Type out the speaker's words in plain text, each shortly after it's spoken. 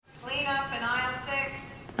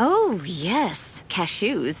Oh, yes,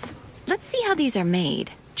 cashews. Let's see how these are made.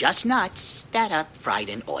 Just nuts that are fried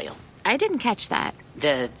in oil. I didn't catch that.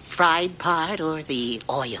 The fried part or the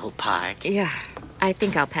oil part? Yeah, I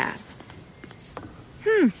think I'll pass.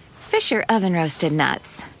 Fisher oven roasted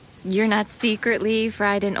nuts. You're not secretly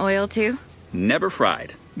fried in oil too? Never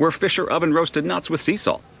fried. We're Fisher oven roasted nuts with sea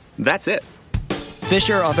salt. That's it.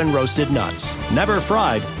 Fisher oven roasted nuts. Never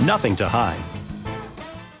fried, nothing to hide.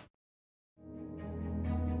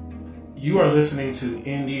 You are listening to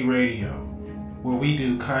Indie Radio, where we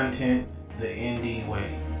do content the indie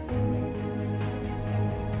way.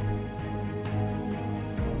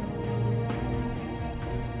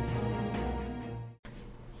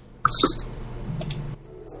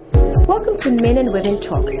 Welcome to Men and Women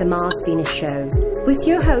Talk, the Mars Venus Show, with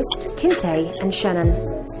your host, Kinte and Shannon.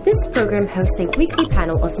 This program hosts a weekly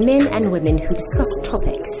panel of men and women who discuss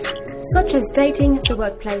topics such as dating, the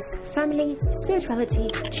workplace, family, spirituality,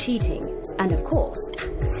 cheating, and of course,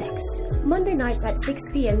 sex. Monday nights at 6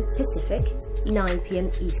 p.m. Pacific, 9 p.m.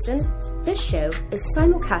 Eastern. This show is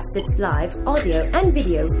simulcasted live, audio and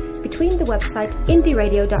video between the website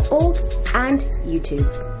indieradio.org and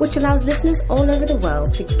YouTube, which allows listeners all over the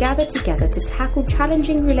world to gather together to tackle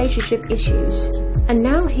challenging relationship issues. And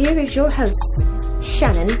now here is your hosts,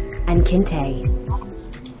 Shannon and Kinte.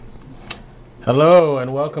 Hello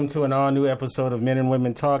and welcome to an all-new episode of Men and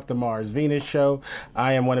Women Talk, the Mars Venus Show.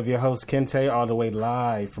 I am one of your hosts, Kinte, all the way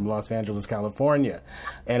live from Los Angeles, California.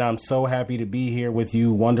 And I'm so happy to be here with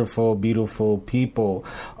you wonderful, beautiful people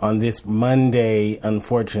on this Monday,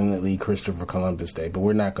 unfortunately, Christopher Columbus Day. But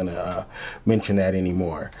we're not going to mention that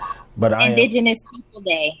anymore. But Indigenous People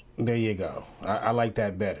Day. There you go. I like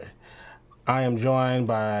that better. I am joined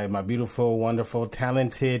by my beautiful, wonderful,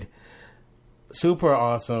 talented, super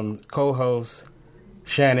awesome co-host,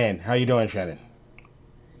 Shannon. How you doing, Shannon?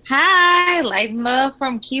 Hi, light and love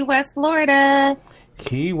from Key West, Florida.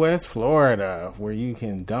 Key West, Florida, where you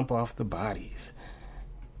can dump off the bodies.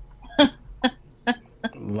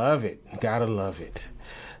 Love it. Gotta love it.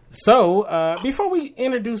 So, before we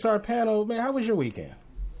introduce our panel, man, how was your weekend?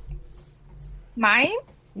 Mine?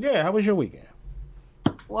 Yeah, how was your weekend?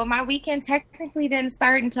 Well, my weekend technically didn't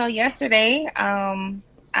start until yesterday.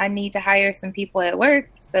 I need to hire some people at work,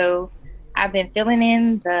 so I've been filling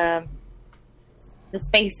in the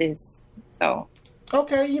spaces. So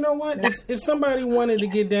okay, you know what? If somebody wanted to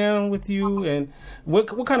get down with you, and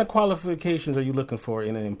what kind of qualifications are you looking for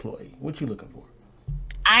in an employee? What you looking for?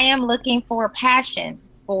 I am looking for passion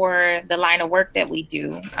for the line of work that we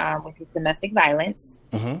do, which is domestic violence,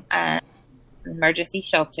 emergency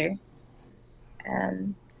shelter.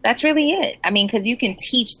 That's really it. I mean, because you can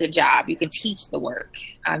teach the job, you can teach the work.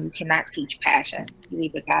 You cannot teach passion. You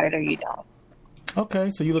either got it or you don't. Okay,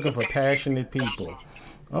 so you're looking for passionate people.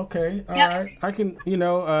 Okay, all right. I can,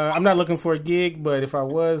 I'm not looking for a gig, but if I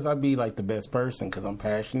was, I'd be like the best person because I'm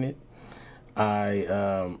passionate.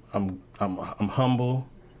 I'm humble.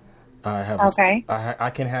 I have. I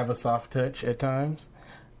can have a soft touch at times.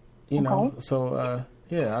 So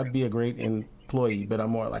I'd be a great employee, but I'm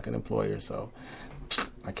more like an employer, so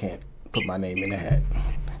I can't put my name in the hat.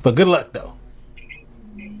 But good luck, though.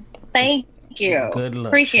 Thank you. Good luck.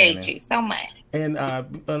 Appreciate Shannon. you so much. And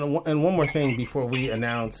one more thing before we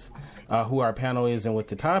announce who our panel is and what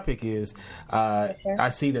the topic is. I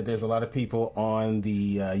see that there's a lot of people on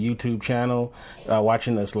the YouTube channel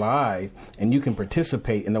watching us live, and you can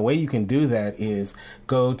participate. And the way you can do that is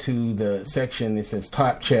go to the section that says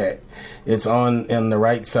Top Chat. It's on the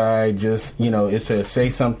right side. Just, it says say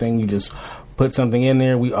something. You just put something in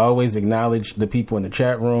there. We always acknowledge the people in the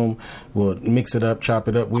chat room. We'll mix it up, chop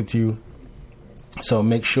it up with you. So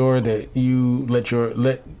make sure that you let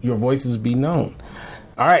your voices be known.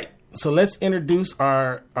 All right. So let's introduce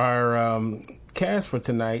our cast for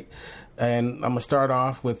tonight. And I'm going to start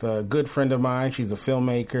off with a good friend of mine. She's a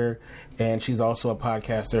filmmaker, and she's also a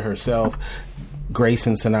podcaster herself,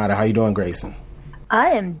 Grayson Sonata. How you doing, Grayson?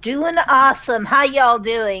 I am doing awesome. How y'all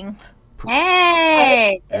doing?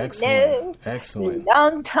 Hey! Excellent. Excellent.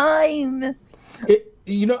 Long time.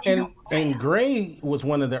 And Gray was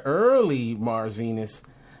one of the early Mars Venus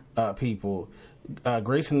people.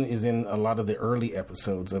 Grayson is in a lot of the early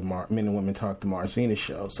episodes of Men and Women Talk, the Mars Venus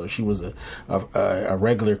Show. So she was a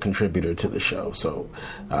regular contributor to the show. So,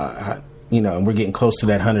 and we're getting close to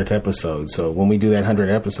that 100th episode. So when we do that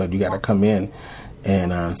 100th episode, you got to come in.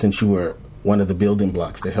 And since you were one of the building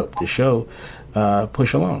blocks that helped the show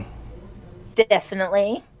push along.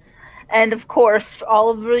 Definitely. And of course, for all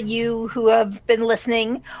of you who have been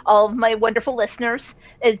listening, all of my wonderful listeners,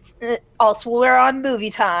 it's also we're on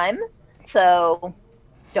Movie Time. So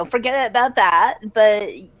don't forget about that. But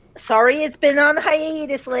sorry it's been on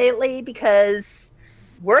hiatus lately because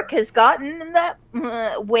work has gotten in that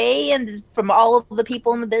way, and from all of the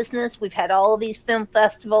people in the business, we've had all of these film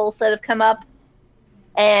festivals that have come up,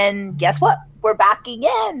 and guess what? We're back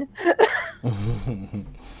again.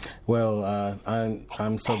 Well,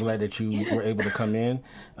 I'm so glad that you were able to come in.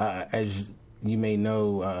 As you may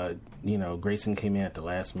know, Grayson came in at the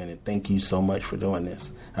last minute. Thank you so much for doing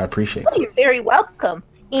this. I appreciate it. You're very welcome.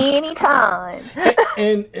 Anytime.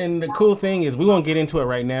 and the cool thing is, we won't get into it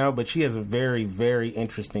right now, but she has a very, very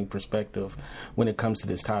interesting perspective when it comes to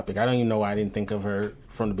this topic. I don't even know why I didn't think of her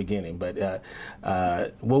from the beginning, but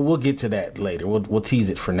we'll get to that later. We'll tease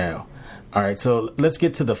it for now. All right, so let's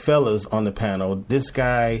get to the fellas on the panel. This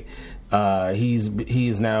guy, he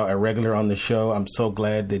is now a regular on the show. I'm so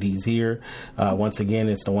glad that he's here. Once again,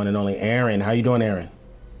 it's the one and only Aaron. How you doing, Aaron?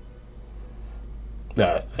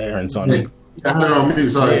 Aaron's on me.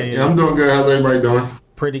 Sorry. Yeah, I'm doing good. How's everybody doing?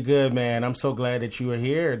 Pretty good, man. I'm so glad that you are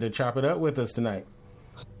here to chop it up with us tonight.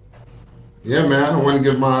 Yeah, man. I want to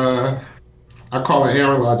give my, I call it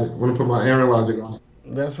Aaron logic. I want to put my Aaron logic on it.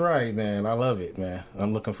 That's right, man. I love it, man.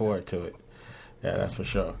 I'm looking forward to it. Yeah, that's for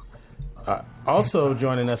sure. Also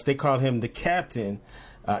joining us, they call him the Captain,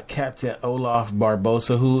 Captain Olaf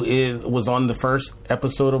Barbosa, who was on the first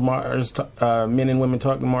episode of Mars Men and Women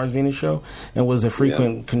Talk, the Mars Venus show, and was a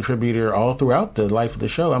frequent contributor all throughout the life of the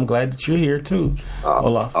show. I'm glad that you're here too,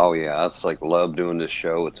 Olaf. Oh yeah, it's like love doing this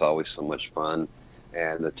show. It's always so much fun,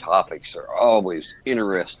 and the topics are always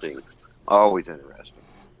interesting. Always interesting.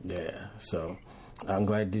 Yeah, so I'm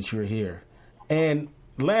glad that you're here. And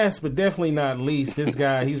last but definitely not least, this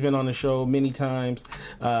guy, he's been on the show many times.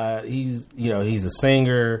 He's a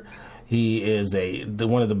singer. He is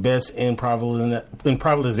one of the best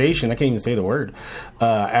improvisation. I can't even say the word.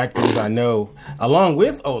 Actors I know, along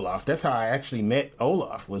with Olaf. That's how I actually met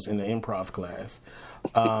Olaf, was in the improv class.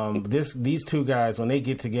 These two guys, when they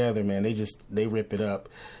get together, man, they rip it up.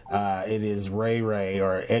 It is Ray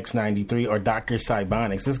or X93 or Dr.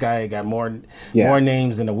 Cybonics. This guy got more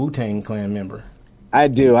names than a Wu-Tang Clan member. I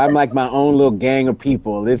do. I'm like my own little gang of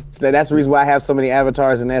people. That's the reason why I have so many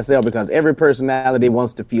avatars in SL, because every personality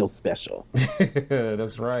wants to feel special.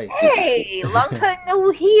 That's right. Hey, long time no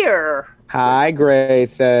hear. Hi,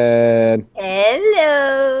 Grayson.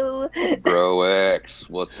 Hello. Bro X,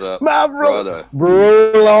 what's up, my brother?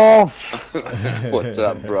 Broloff. What's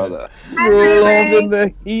up, brother? Broloff in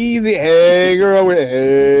the easy. Hey, girl.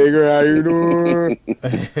 Hey, girl. How you doing?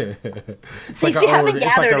 It's like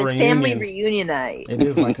it's family reunion night. It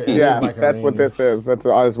is like a that's what this is. That's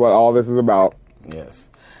what all this is about. Yes.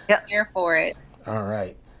 Yep. Here for it. All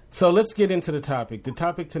right. So let's get into the topic. The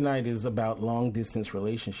topic tonight is about long-distance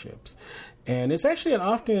relationships. And it's actually an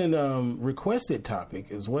often requested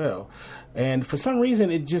topic as well. And for some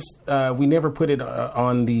reason, it just we never put it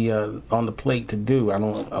on the plate to do. I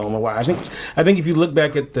don't know why. I think if you look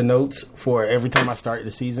back at the notes for every time I started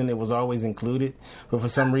the season, it was always included. But for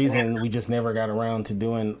some reason, we just never got around to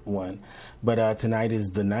doing one. But tonight is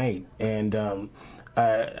the night. And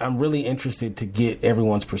I'm really interested to get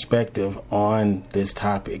everyone's perspective on this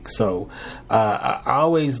topic. So I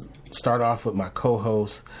always start off with my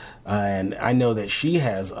co-host, and I know that she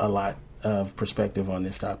has a lot of perspective on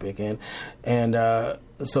this topic. And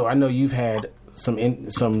so I know you've had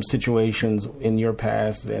some situations in your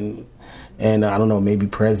past and I don't know, maybe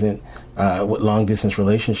present with long distance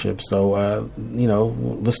relationships. So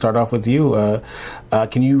let's start off with you.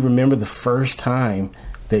 Can you remember the first time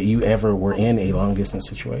that you ever were in a long distance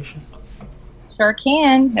situation? Sure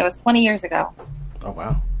can. It was 20 years ago. Oh,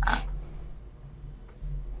 wow.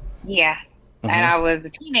 Yeah. Mm-hmm. And I was a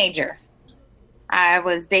teenager. I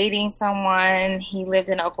was dating someone. He lived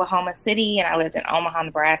in Oklahoma City and I lived in Omaha,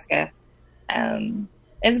 Nebraska.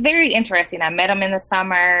 It's very interesting. I met him in the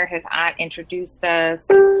summer. His aunt introduced us.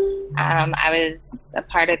 I was a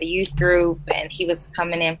part of the youth group and he was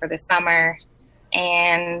coming in for the summer.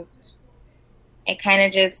 And it kind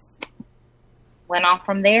of just went off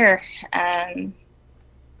from there.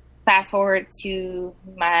 Fast forward to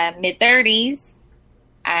my mid-30s.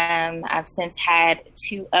 I've since had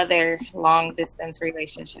 2 other long-distance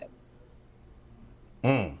relationships.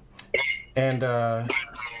 And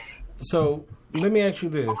so let me ask you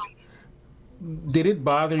this. Did it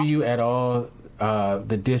bother you at all,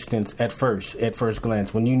 the distance at first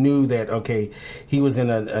glance, when you knew that, okay, he was in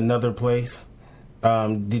another place?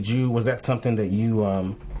 Was that something that you,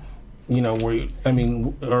 or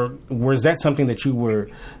was that something that you were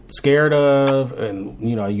scared of and,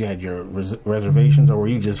 you had your reservations, or were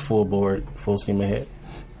you just full steam ahead?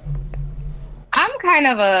 I'm kind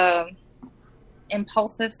of a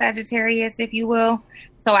impulsive Sagittarius, if you will.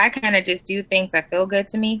 So I kind of just do things that feel good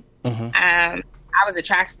to me. Mm-hmm. I was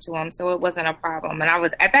attracted to him, so it wasn't a problem. And I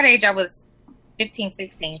was, at that age, I was 15,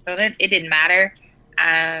 16, so it didn't matter.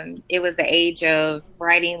 It was the age of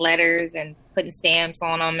writing letters and putting stamps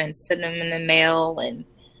on them and sending them in the mail and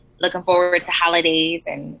looking forward to holidays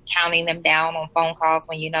and counting them down on phone calls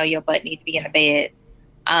when you know your butt needs to be in the bed.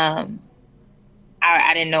 I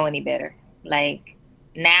didn't know any better. Like,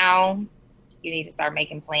 now you need to start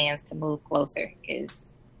making plans to move closer, because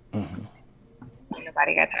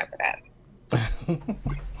nobody got time for that.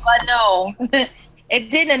 But no,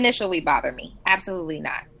 it didn't initially bother me. Absolutely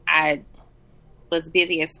not. I was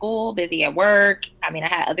busy at school, busy at work. I mean, I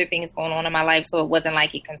had other things going on in my life, so it wasn't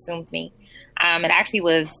like it consumed me. It actually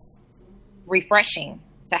was refreshing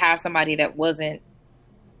to have somebody that wasn't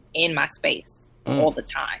in my space all the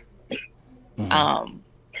time. And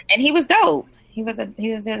he was dope. He was a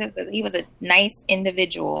nice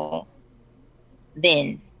individual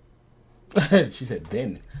then. She said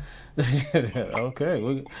then. Okay,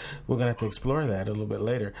 we're gonna have to explore that a little bit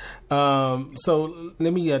later. So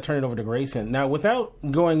let me turn it over to Grayson now. Without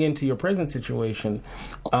going into your present situation,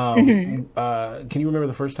 can you remember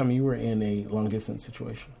the first time you were in a long distance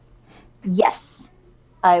situation? Yes,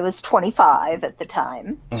 I was 25 at the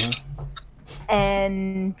time,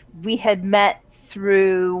 and we had met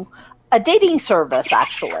through a dating service,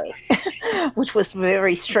 actually, which was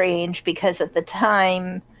very strange because at the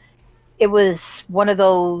time, it was one of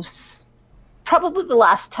those, probably the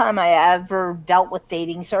last time I ever dealt with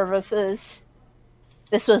dating services.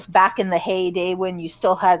 This was back in the heyday when you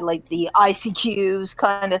still had like the ICQs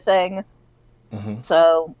kind of thing.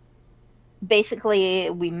 So basically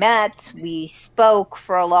we met, we spoke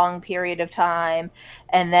for a long period of time,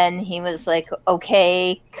 and then he was like,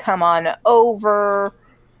 okay, come on over.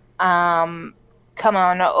 Come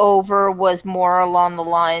on over was more along the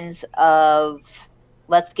lines of,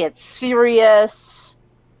 let's get serious.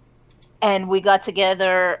 And we got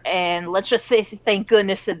together, and let's just say thank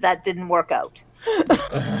goodness that didn't work out.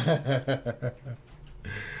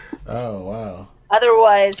 Oh, wow.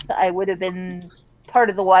 Otherwise, I would have been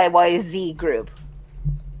part of the YYZ group.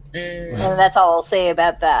 And that's all I'll say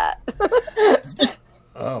about that.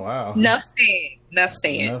 Oh, wow. Enough said. Enough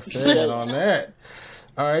said on that.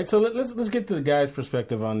 All right, so let's get to the guy's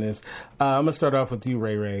perspective on this. I'm gonna start off with you,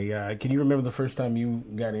 Ray Ray. Can you remember the first time you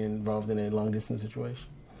got involved in a long distance situation?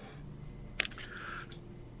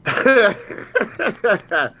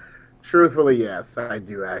 Truthfully, yes, I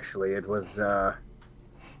do actually. It was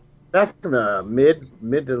back in the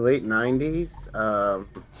mid to late 90s.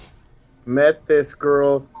 Met this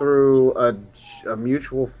girl through a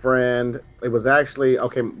mutual friend. It was actually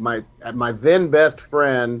my then best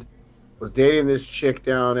friend was dating this chick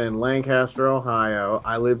down in Lancaster, Ohio.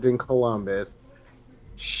 I lived in Columbus.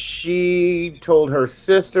 She told her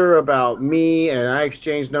sister about me, and I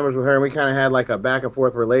exchanged numbers with her, and we kind of had like a back and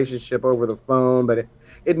forth relationship over the phone, but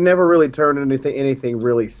it never really turned into anything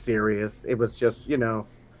really serious. It was just,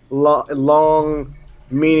 long,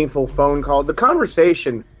 meaningful phone call. The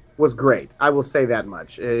conversation was great. I will say that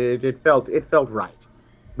much. It felt right.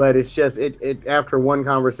 But it's just, it after one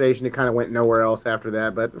conversation, it kind of went nowhere else after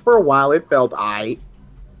that. But for a while, it felt aight.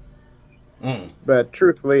 But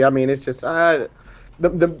truthfully, I mean, it's just, the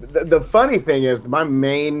funny thing is, my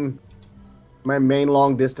main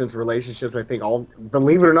long distance relationships, I think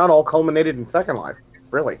believe it or not, all culminated in Second Life.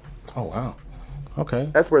 Really. Oh, wow. Okay.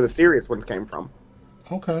 That's where the serious ones came from.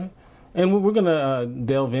 Okay. And we're going to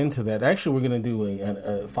delve into that. Actually, we're going to do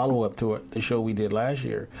a follow-up to the show we did last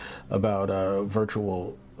year about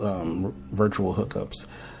virtual hookups.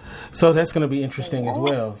 So that's going to be interesting as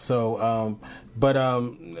well. So, but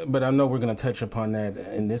I know we're going to touch upon that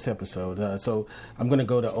in this episode. So I'm going to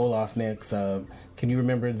go to Olaf next. Can you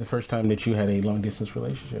remember the first time that you had a long-distance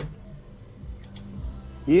relationship?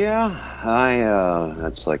 Yeah,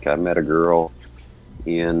 I met a girl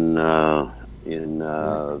in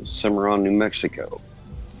Cimarron, New Mexico,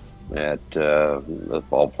 at of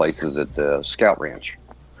all places at the Scout Ranch.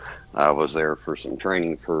 I was there for some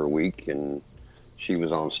training for a week, and she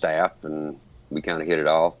was on staff, and we kind of hit it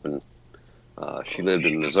off. And she lived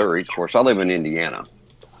in Missouri. Of course, I live in Indiana,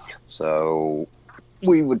 so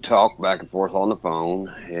we would talk back and forth on the phone.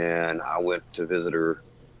 And I went to visit her.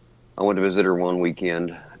 One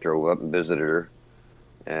weekend. Drove up and visited her,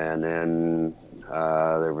 and then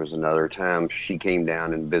there was another time she came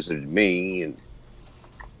down and visited me, and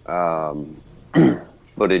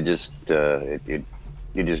but it just didn't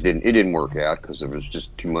work out because there was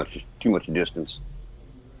just too much distance.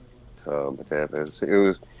 So, but it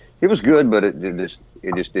was good, but it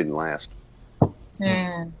just didn't last.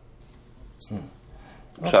 So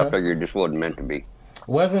I figured it just wasn't meant to be.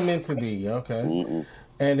 Wasn't meant to be. Okay. Mm-mm.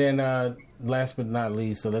 And then last but not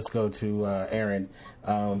least, so let's go to Aaron.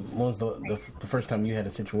 When was the first time you had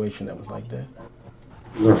a situation that was like that?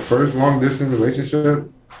 The first long distance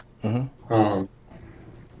relationship,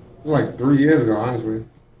 like 3 years ago, honestly.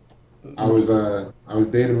 I was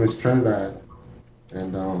dating Miss Trinidad,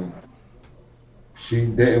 and she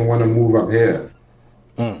didn't want to move up here.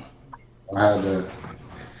 I had to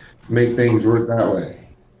make things work that way.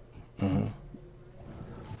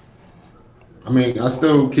 I mean, I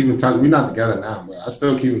still keep in touch. We're not together now, but I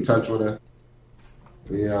still keep in touch with her.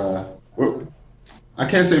 I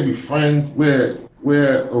can't say we're friends. We're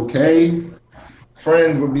okay.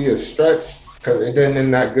 Friends would be a stretch because it didn't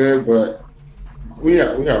end that good, but we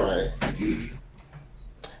all right.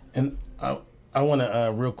 And I want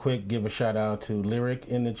to real quick give a shout out to Lyric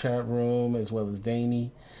in the chat room as well as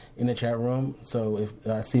Danny in the chat room. So if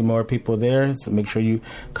I see more people there, so make sure you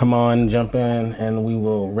come on, jump in, and we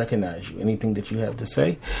will recognize you. Anything that you have to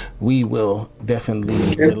say, we will definitely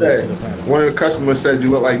relate to the panel. One of the customers said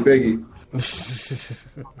you look like Biggie.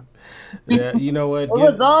 Yeah, you know what? It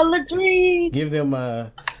was all a dream. Give them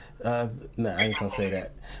no, I ain't gonna say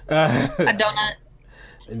that. A donut.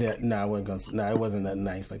 Yeah, no, I wasn't gonna. No, it wasn't that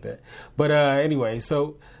nice like that. But anyway,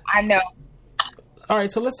 so I know. All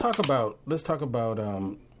right, so let's talk about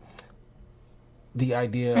the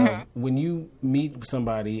idea of when you meet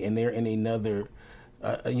somebody and they're in another,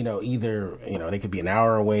 either they could be an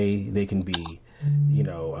hour away, they can be,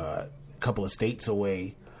 a couple of states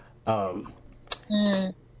away.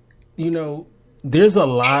 There's a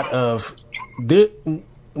lot of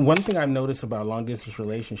one thing I've noticed about long distance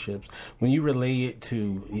relationships, when you relate it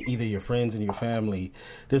to either your friends and your family,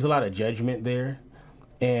 there's a lot of judgment there.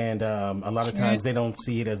 And a lot of times they don't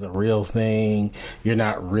see it as a real thing. You're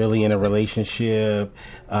not really in a relationship.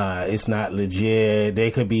 It's not legit.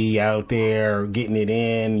 They could be out there getting it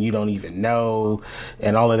in. You don't even know,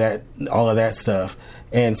 and all of that stuff.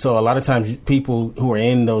 And so a lot of times people who are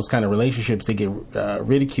in those kind of relationships, they get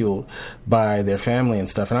ridiculed by their family and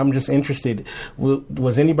stuff. And I'm just interested,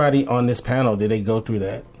 was anybody on this panel, did they go through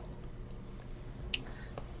that?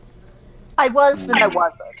 I was and I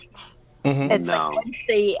wasn't. It's No. like once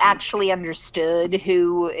they actually understood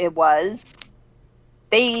who it was,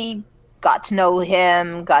 they got to know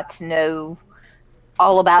him, got to know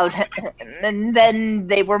all about him, and then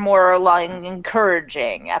they were more like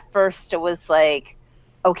encouraging. At first, it was like,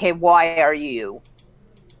 "Okay, why are you?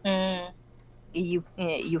 You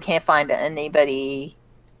can't find anybody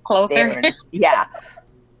closer." there." Yeah,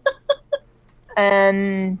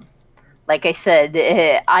 and. Like I said,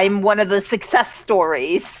 I'm one of the success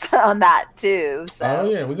stories on that too. So. Oh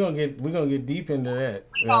yeah, we're gonna get deep into that.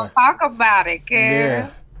 We're gonna talk about it, girl.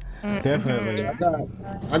 Yeah, definitely.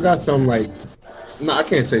 I got some I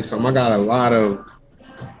can't say some. I got a lot of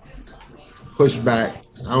pushback.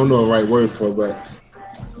 I don't know the right word for it, but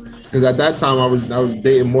because at that time I was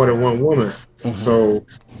dating more than one woman, so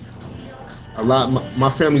a lot. My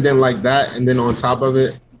family didn't like that, and then on top of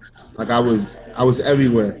it, I was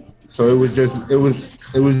everywhere. So it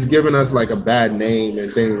was giving us like a bad name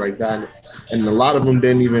and things like that, and a lot of them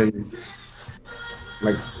didn't even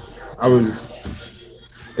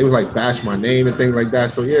it was like bash my name and things like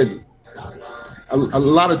that. So yeah, a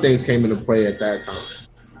lot of things came into play at that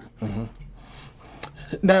time.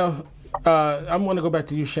 Now, I want to go back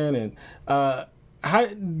to you, Shannon. How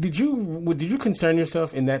did you concern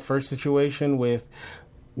yourself in that first situation with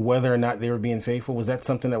whether or not they were being faithful? Was that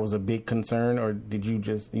something that was a big concern, or did you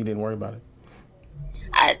didn't worry about it?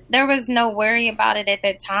 There was no worry about it at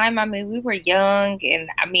that time. I mean, we were young, and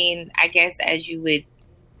I guess as you would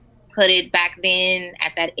put it back then,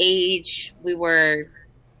 at that age, we were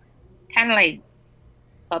kind of like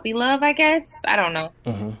puppy love, I guess. I don't know.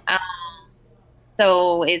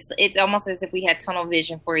 So it's almost as if we had tunnel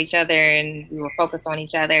vision for each other, and we were focused on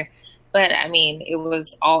each other. But it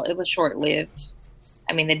was short-lived.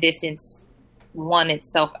 The distance won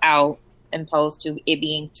itself out, opposed to it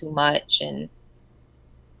being too much,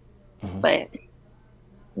 but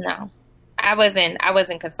no, I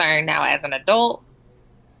wasn't concerned. Now, as an adult,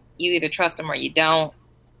 you either trust them or you don't.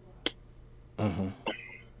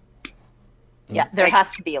 Yeah, there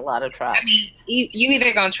has to be a lot of trust. You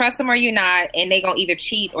either gonna trust them or you're not, and they gonna either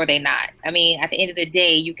cheat or they not. At the end of the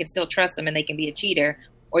day, you can still trust them and they can be a cheater,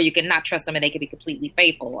 or you can not trust them and they can be completely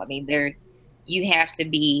faithful. You have to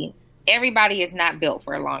be. Everybody is not built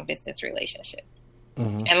for a long distance relationship,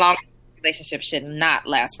 and long relationships should not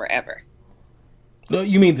last forever. No,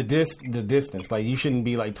 you mean the distance? Like you shouldn't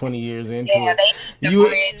be like 20 years into it. They need to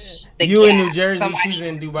bridge the you gap. in New Jersey, she's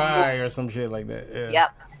in Dubai or some shit like that. Yeah.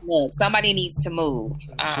 Yep. look, somebody needs to move.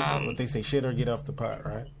 What they say, shit or get off the pot,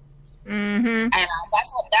 right? And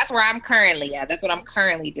that's where I'm currently at. That's what I'm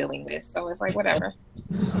currently dealing with. So it's like whatever.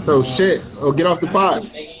 So shit or get off the pot.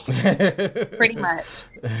 Pretty much.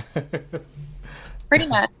 Pretty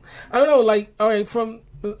much. I don't know. Like, all right, I'm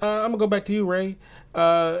gonna go back to you, Ray.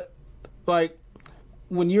 Like,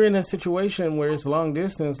 when you're in a situation where it's long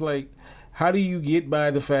distance, like, how do you get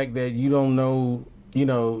by the fact that you don't know? You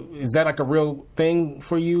know, is that like a real thing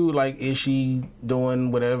for you? Like, is she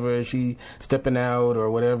doing whatever? Is she stepping out or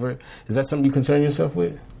whatever? Is that something you concern yourself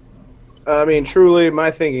with? I mean, truly, my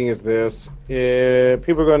thinking is this. If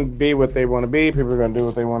people are going to be what they want to be, people are going to do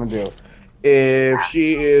what they want to do. If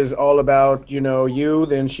she is all about, you,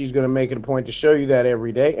 then she's going to make it a point to show you that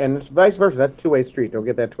every day. And it's vice versa. That's a two-way street. Don't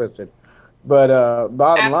get that twisted. But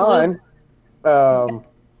bottom line,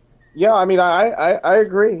 yeah, I mean, I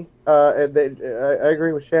agree. I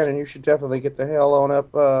agree with Shannon. You should definitely get the hell on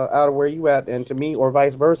up out of where you at, and to me, or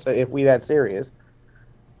vice versa, if we that serious.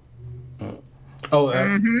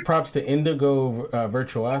 Props to Indigo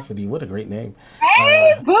Virtuosity. What a great name.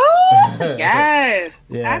 Hey, boo! Yes.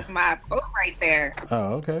 Yeah. That's my boo right there.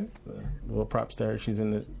 Oh, okay. Well, props to her. She's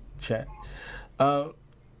in the chat.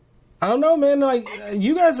 I don't know, man. Like,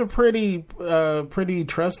 you guys are pretty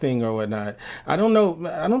trusting or whatnot. I don't know.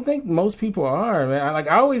 I don't think most people are, man.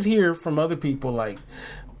 I always hear from other people, like,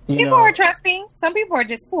 people are trusting. Some people are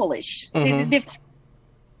just foolish. Mm-hmm.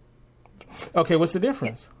 Okay, what's the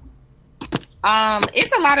difference?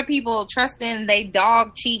 It's a lot of people trusting they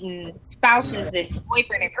dog cheating spouses and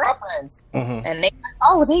boyfriend and girlfriends, and they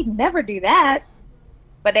never do that,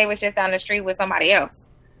 but they was just down the street with somebody else.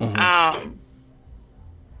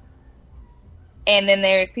 And then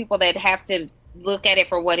there's people that have to look at it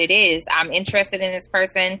for what it is. I'm interested in this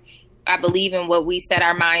person. I believe in what we set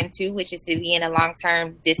our mind to, which is to be in a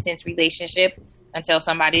long-term distance relationship until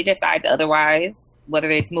somebody decides otherwise, whether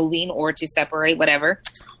it's moving or to separate, whatever.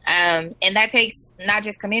 And that takes not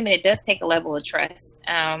just commitment, it does take a level of trust,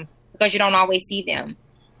 because you don't always see them.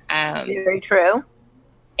 Very true.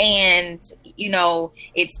 And,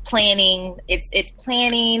 it's planning.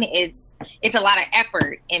 It's a lot of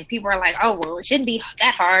effort, and people are like, oh, well, it shouldn't be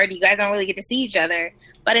that hard. You guys don't really get to see each other.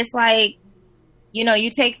 But it's like,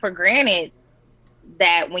 you take for granted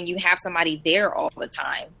that when you have somebody there all the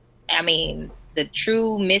time. I mean, the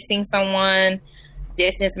true missing someone,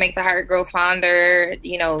 distance make the heart grow fonder,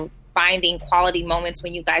 finding quality moments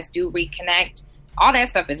when you guys do reconnect. All that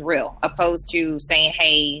stuff is real, opposed to saying,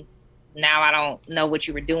 hey, now I don't know what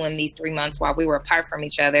you were doing these 3 months while we were apart from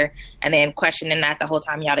each other, and then questioning that the whole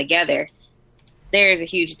time y'all together. There is a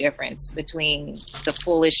huge difference between the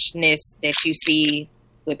foolishness that you see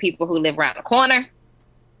with people who live around the corner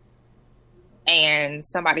and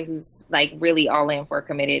somebody who's like really all in for a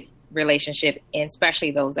committed relationship, and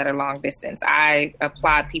especially those that are long distance. I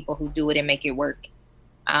applaud people who do it and make it work.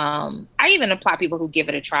 I even applaud people who give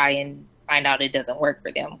it a try and find out it doesn't work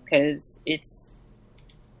for them, because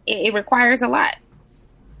it requires a lot.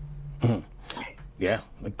 Yeah,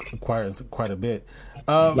 it requires quite a bit.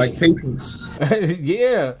 Like patience.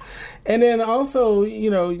 Yeah. And then also,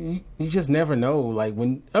 you just never know. Like,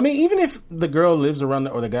 even if the girl lives around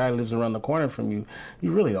or the guy lives around the corner from you,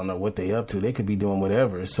 you really don't know what they up to. They could be doing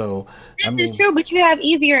whatever. So this is true, but you have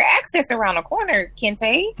easier access around the corner,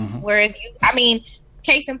 Kente. Whereas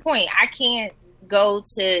case in point, I can't go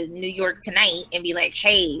to New York tonight and be like,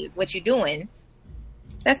 hey, what you doing?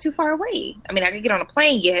 That's too far away. I mean, I could get on a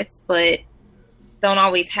plane, yes, but don't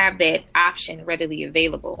always have that option readily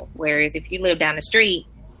available. Whereas if you live down the street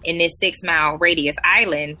in this 6-mile radius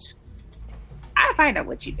island, I'll find out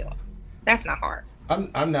what you're doing. That's not hard.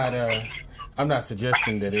 I'm not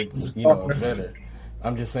suggesting that it's it's better.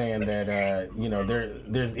 I'm just saying that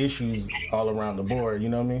there's issues all around the board. You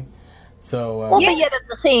know what I mean? So but yet at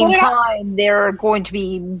the same time, they're going to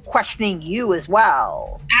be questioning you as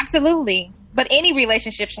well. Absolutely. But any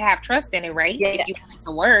relationship should have trust in it, right? If you want it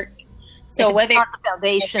to work. So whether it's the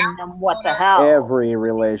foundation, then what the hell? Every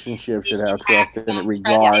relationship should have trust in it,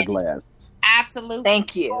 regardless. Absolutely.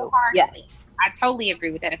 Thank you. Yes, I totally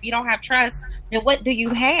agree with that. If you don't have trust, then what do you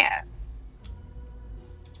have?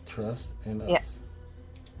 Trust in us.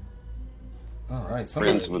 All right.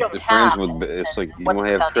 Friends with it's like you don't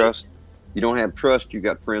have trust. You don't have trust. You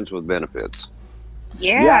got friends with benefits.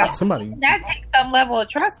 Yeah. Somebody that takes some level of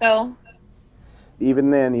trust, though.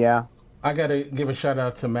 Even then, yeah. I gotta give a shout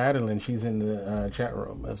out to Madeline. She's in the chat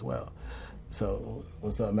room as well. So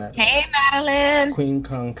what's up, Madeline? Hey, Madeline. Queen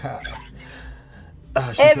Kong Kai.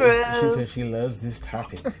 She said she loves this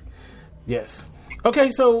topic. Yes.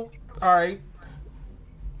 Okay. So all right.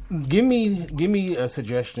 Give me a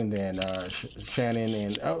suggestion then, Shannon,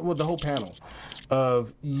 and the whole panel,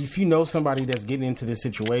 of if you know somebody that's getting into this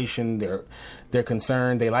situation, they're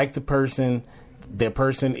concerned, they like the person, their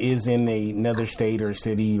person is in another state or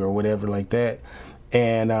city or whatever like that,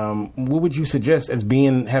 and what would you suggest as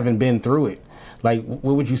having been through it? Like,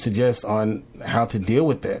 what would you suggest on how to deal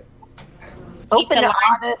with that? Open and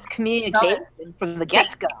honest communication from the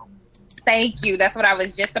get-go. Thank you. That's what I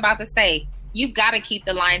was just about to say. You've got to keep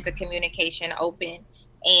the lines of communication open.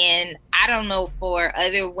 And I don't know for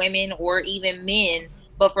other women or even men,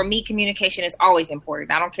 but for me, communication is always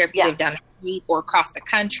important. I don't care if you live down the street or across the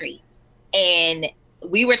country. And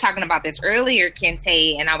we were talking about this earlier,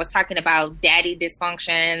 Kente, and I was talking about daddy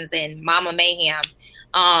dysfunctions and mama mayhem.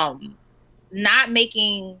 Not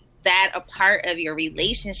making that a part of your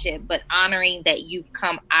relationship, but honoring that you've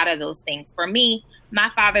come out of those things. For me,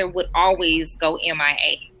 my father would always go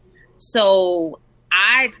MIA. So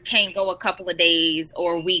I can't go a couple of days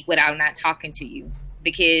or a week without not talking to you,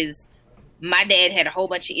 because my dad had a whole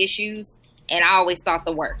bunch of issues and I always thought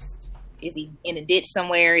the worst. Is he in a ditch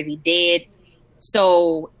somewhere? Is he dead?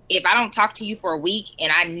 So if I don't talk to you for a week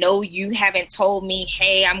and I know you haven't told me,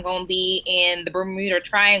 hey, I'm going to be in the Bermuda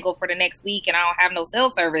Triangle for the next week and I don't have no cell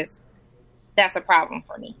service, that's a problem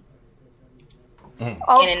for me.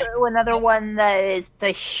 Also, another one that is the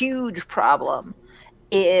huge problem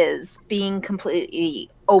is being completely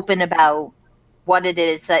open about what it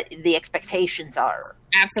is that the expectations are.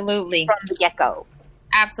 Absolutely. From the get-go.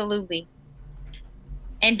 Absolutely.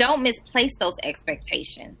 And don't misplace those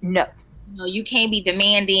expectations. No. You know, you can't be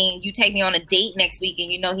demanding, you take me on a date next week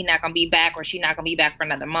and you know he's not going to be back or she's not going to be back for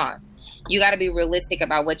another month. You got to be realistic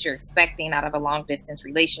about what you're expecting out of a long-distance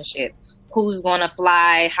relationship. Who's going to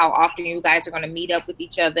fly, how often you guys are going to meet up with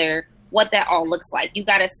each other, what that all looks like. You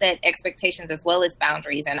got to set expectations as well as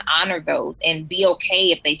boundaries and honor those and be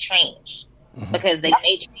okay if they change, because they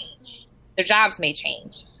may change. Their jobs may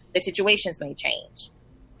change. The situations may change.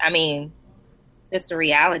 I mean, it's the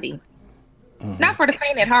reality. Not for the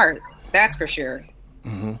faint at heart. That's for sure.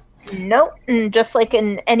 Nope. Just like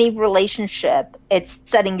in any relationship, it's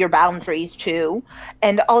setting your boundaries too.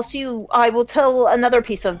 And also, I will tell another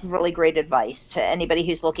piece of really great advice to anybody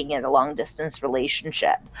who's looking at a long distance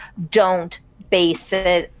relationship. Don't base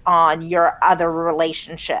it on your other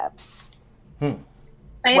relationships,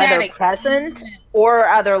 whether present or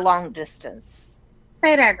other long distance.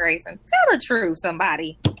 Say that, Grayson. Tell the truth,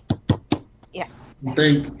 somebody. Yeah. I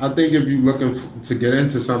think if you're looking to get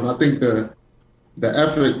into something, I think the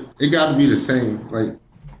effort, it got to be the same. Like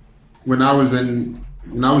when I was dealing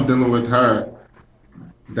with her,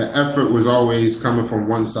 the effort was always coming from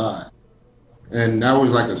one side, and that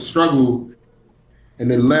was like a struggle,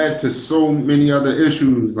 and it led to so many other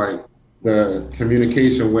issues, like the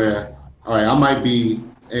communication. Where, all right, I might be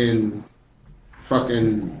in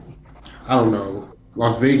fucking, I don't know,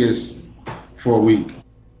 Las Vegas for a week.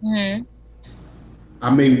 I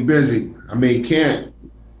may be busy. I may can't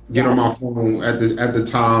get on my phone at the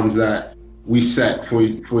times that we set for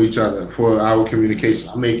each other, for our communication.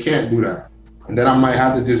 I may can't do that. And then I might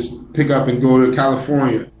have to just pick up and go to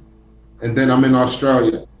California. And then I'm in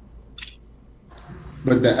Australia.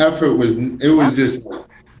 But the effort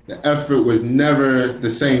was never the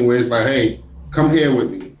same way. It's like, hey, come here with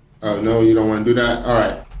me. Oh, no, you don't want to do that? All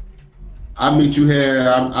right. I'll meet you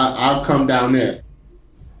here. I'll come down there.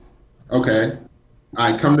 Okay. All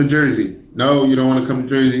right, come to Jersey. No, you don't want to come to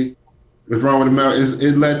Jersey. What's wrong with America?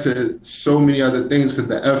 It led to so many other things because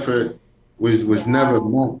the effort was never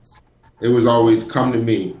met. It was always come to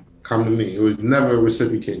me. It was never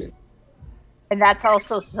reciprocated. And that's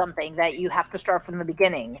also something that you have to start from the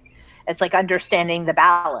beginning. It's like understanding the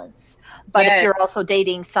balance. But if you're also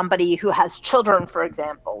dating somebody who has children, for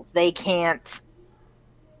example, they can't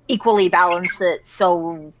equally balance it.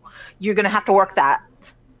 So you're going to have to work that.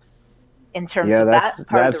 In terms of that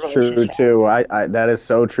part of the relationship. That's true too. I that is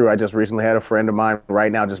so true. I just recently had a friend of mine right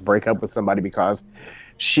now just break up with somebody because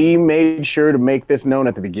she made sure to make this known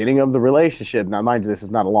at the beginning of the relationship. Now, mind you, this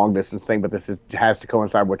is not a long distance thing, but has to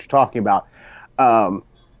coincide with what you're talking about.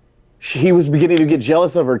 He was beginning to get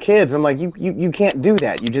jealous of her kids. I'm like, you can't do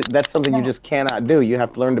that. That's something you just cannot do. You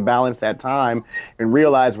have to learn to balance that time and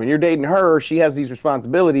realize when you're dating her, she has these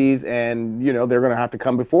responsibilities, and they're going to have to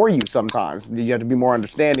come before you sometimes. You have to be more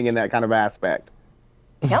understanding in that kind of aspect.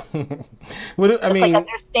 Yep. Like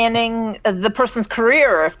understanding the person's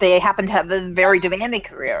career if they happen to have a very demanding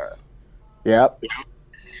career. Yep.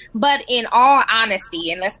 But in all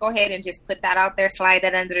honesty, and let's go ahead and just put that out there, slide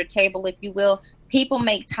that under the table, if you will. People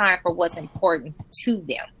make time for what's important to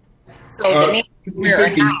them. So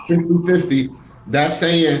 50-50, that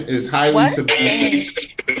saying is highly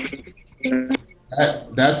subjective.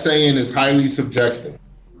 That saying is highly subjective.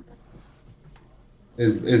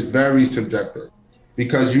 It's very subjective,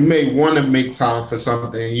 because you may want to make time for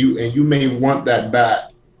something, and you may want that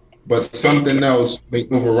back, but something else may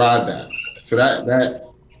override that. So that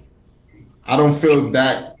I don't feel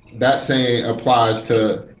that saying applies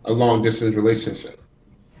to a long distance relationship.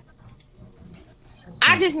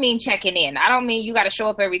 I just mean checking in. I don't mean you got to show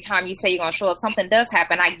up every time you say you're going to show up. Something does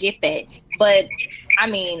happen. I get that. But, I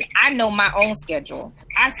mean, I know my own schedule.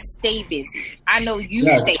 I stay busy. I know you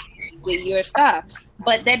stay busy with your stuff.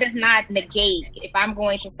 But that does not negate if I'm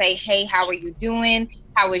going to say, hey, how are you doing?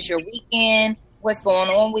 How was your weekend? What's going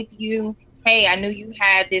on with you? Hey, I knew you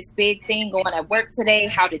had this big thing going at work today.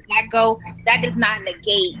 How did that go? That does not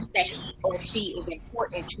negate that he or she is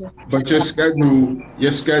important to me. But your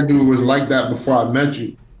schedule was like that before I met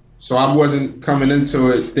you. So I wasn't coming into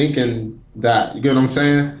it thinking that. You get what I'm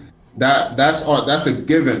saying? That's a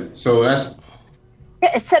given. So that's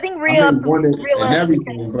setting realistic and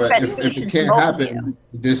everything. But if it can't happen,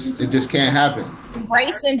 it just can't happen.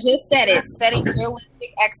 Grayson just said it. Setting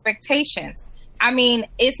realistic expectations. I mean,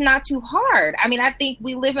 it's not too hard. I mean, I think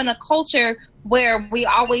we live in a culture where we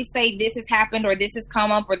always say this has happened or this has come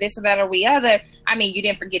up or this or that or the other. I mean, you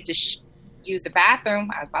didn't forget to use the bathroom.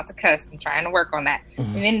 I was about to cuss. I'm trying to work on that.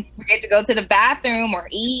 Mm-hmm. You didn't forget to go to the bathroom or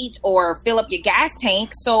eat or fill up your gas tank.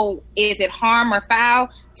 So is it harm or foul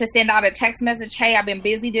to send out a text message? Hey, I've been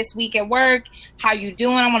busy this week at work. How you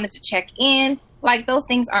doing? I wanted to check in. Like, those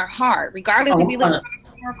things aren't hard, regardless if you live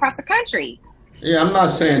across the country. Yeah, I'm not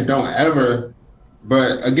saying don't ever.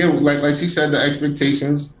 But again, like she said, the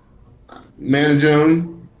expectations, manage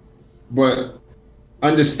them, but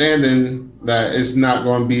understanding that it's not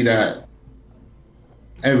going to be that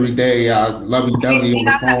every day lovey-dovey on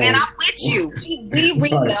the phone. And I'm with you. We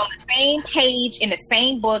read on the same page, in the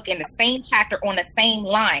same book, in the same chapter, on the same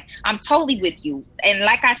line. I'm totally with you. And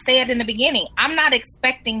like I said in the beginning, I'm not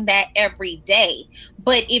expecting that every day.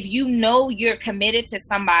 But if you know you're committed to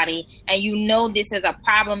somebody and you know this is a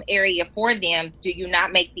problem area for them, do you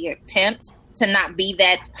not make the attempt to not be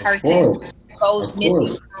that person who goes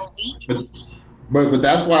missing for a week? But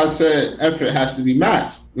that's why I said effort has to be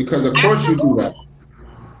matched, because of course you do that.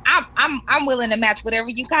 I'm willing to match whatever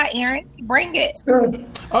you got, Aaron. Bring it.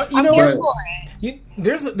 You know what?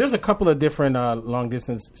 There's a couple of different long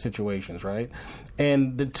distance situations, right?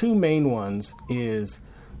 And the two main ones is,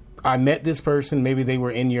 I met this person, maybe they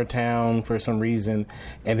were in your town for some reason,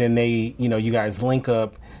 and then you guys link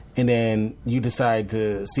up, and then you decide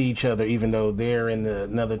to see each other even though they're in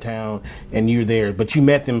another town and you're there, but you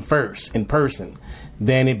met them first in person.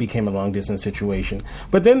 Then it became a long distance situation.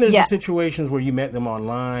 But then there's the situations where you met them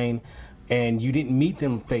online and you didn't meet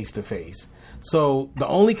them face to face. So the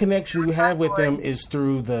only connection you have with them is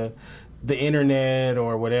through the internet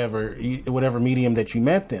or whatever medium that you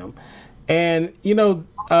met them. And,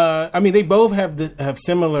 I mean, they both have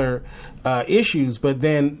similar issues, but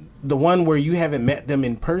then the one where you haven't met them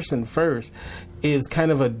in person first is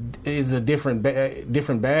kind of a different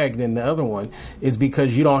bag than the other one, is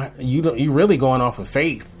because you're really going off of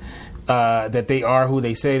faith that they are who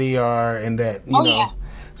they say they are, and that you know. Yeah.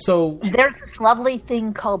 So there's this lovely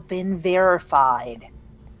thing called been verified.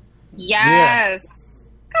 Yes. Yeah.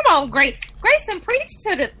 Come on, Grayson, preach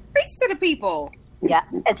to the people. Yeah,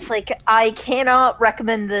 it's like, I cannot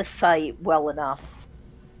recommend this site well enough.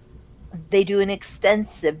 They do an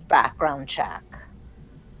extensive background check.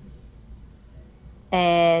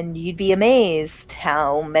 And you'd be amazed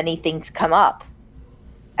how many things come up.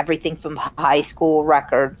 Everything from high school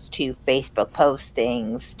records to Facebook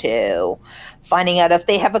postings to finding out if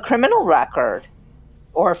they have a criminal record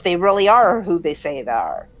or if they really are who they say they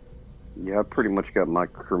are. Yeah, I pretty much got my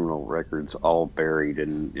criminal records all buried,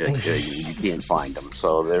 and you can't find them.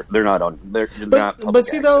 So they're not on. They're not public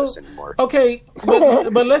access anymore. Okay,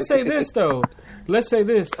 but let's say this though. Let's say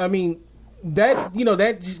this. I mean, that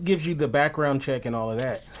just gives you the background check and all of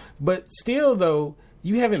that. But still, though,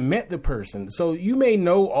 you haven't met the person, so you may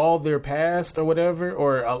know all their past or whatever,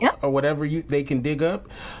 or whatever they can dig up,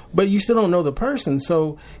 but you still don't know the person.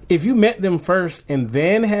 So if you met them first and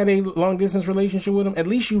then had a long distance relationship with them, at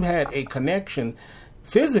least you had a connection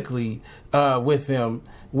physically with them.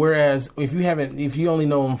 Whereas if you only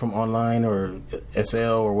know them from online or SL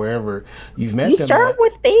or wherever you've met them, you start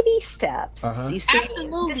with baby steps.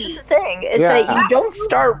 Absolutely, this is the thing. It's that you don't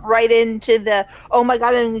start right into the, oh my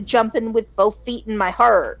God, I'm going to jump in with both feet in my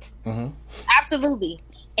heart. Mm-hmm. Absolutely.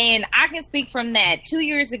 And I can speak from that. 2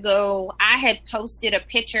 years ago, I had posted a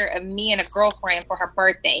picture of me and a girlfriend for her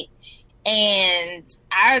birthday. And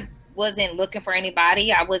I wasn't looking for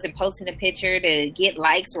anybody. I wasn't posting a picture to get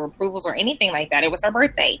likes or approvals or anything like that. It was her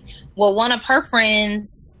birthday. Well, one of her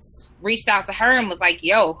friends reached out to her and was like,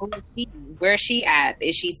 yo, who is she? Where is she at?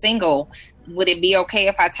 Is she single? Would it be okay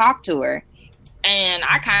if I talk to her? And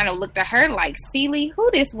I kind of looked at her like, Celie, who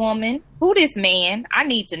this woman? Who this man? I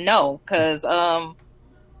need to know, because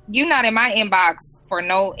you're not in my inbox for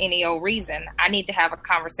any old reason. I need to have a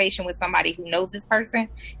conversation with somebody who knows this person,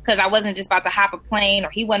 because I wasn't just about to hop a plane, or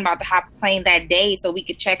he wasn't about to hop a plane that day so we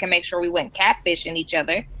could check and make sure we weren't catfishing each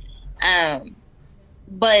other.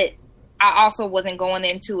 But I also wasn't going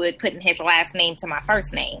into it putting his last name to my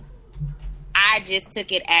first name. I just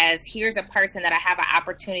took it as, here's a person that I have an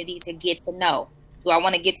opportunity to get to know. Do I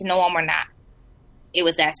want to get to know him or not? It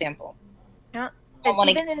was that simple. Yeah. And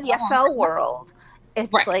even in the SL world,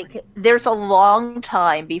 it's like there's a long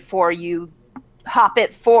time before you hop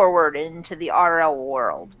it forward into the RL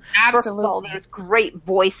world. Absolutely. First of all, there's great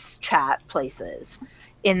voice chat places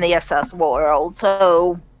in the SS world,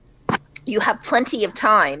 so you have plenty of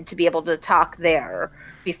time to be able to talk there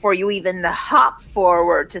before you even hop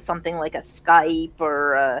forward to something like a Skype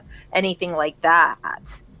or anything like that.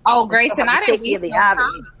 Oh, Grayson, I didn't waste no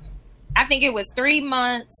time. I think it was 3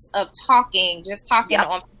 months of talking on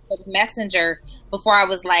Facebook Messenger before I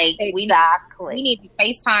was like, we need to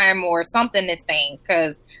FaceTime or something this thing,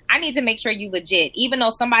 because I need to make sure you legit. Even though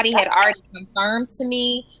somebody had already confirmed to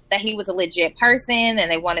me that he was a legit person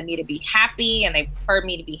and they wanted me to be happy and they preferred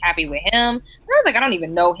me to be happy with him. And I was like, I don't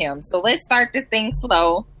even know him. So let's start this thing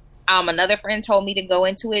slow. Another friend told me to go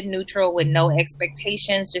into it neutral with no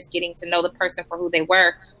expectations, just getting to know the person for who they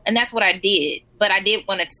were. And that's what I did. But I did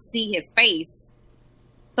want to see his face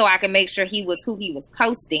so I could make sure he was who he was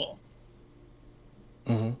posting.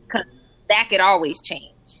 Because that could always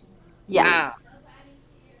change. Yeah.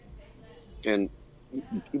 And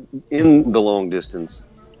in the long distance,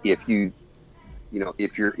 if you're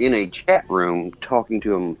in a chat room talking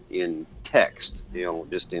to them in text,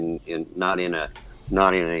 just not in a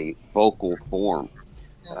vocal form,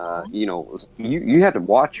 you have to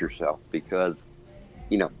watch yourself, because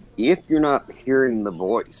if you're not hearing the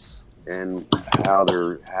voice and how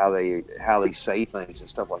they say things and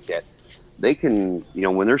stuff like that, they can,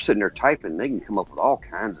 when they're sitting there typing, they can come up with all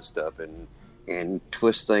kinds of stuff and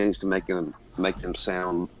twist things to make them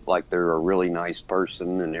sound like they're a really nice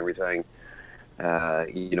person and everything.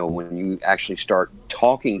 When you actually start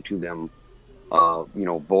talking to them,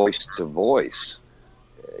 voice to voice,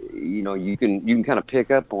 you can kind of pick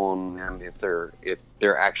up on them if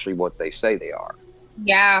they're actually what they say they are.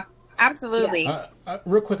 Yeah, absolutely.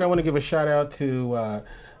 Real quick, I want to give a shout out to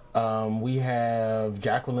we have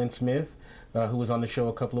Jacqueline Smith, who was on the show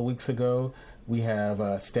a couple of weeks ago. We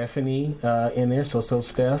have Stephanie in there, so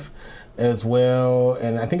Steph as well,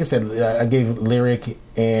 and I think I said I gave Lyric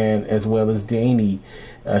and as well as Danny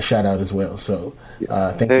a shout out as well. So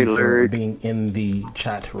thank you for being in the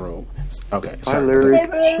chat room. Okay, sorry. Hi, Lyric.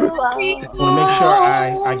 I want to make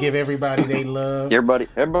sure I give everybody they love. Everybody,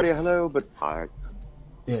 hello, but hi.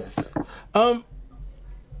 Yes. But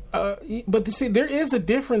see, there is a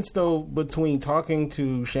difference though between talking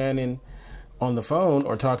to Shannon on the phone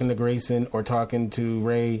or talking to Grayson or talking to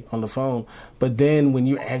Ray on the phone. But then when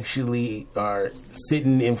you actually are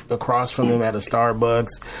sitting across from them at a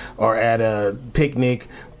Starbucks or at a picnic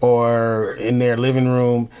or in their living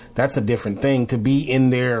room, that's a different thing. To be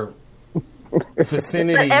in their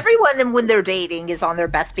vicinity. But everyone, when they're dating, is on their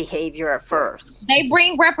best behavior at first. They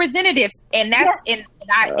bring representatives, and that's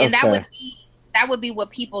that would be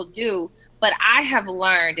what people do. But I have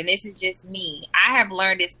learned, and this is just me, I have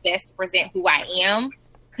learned it's best to present who I am,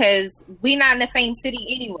 because we're not in the same city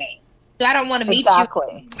anyway. So I don't want to meet you.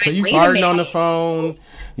 So you farting on the phone,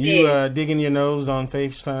 you digging your nose on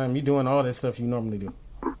FaceTime, you doing all that stuff you normally do.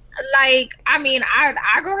 Like, I mean,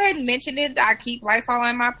 I go ahead and mention it. I keep Lysol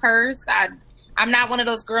in my purse. I'm not one of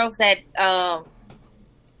those girls that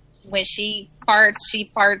when she farts,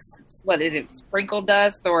 what is it, sprinkle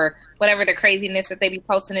dust or whatever the craziness that they be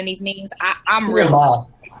posting in these memes. I'm real.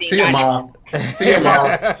 TMI.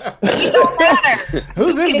 It don't matter.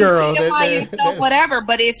 Who's this girl? Whatever,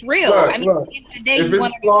 but it's real. Look, I mean, at the end of the day, you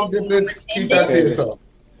want to long distance, keep that to yourself.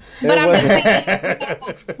 But I'm just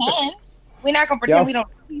saying, we're not going to pretend we don't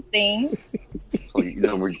see things.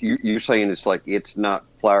 You're saying it's like it's not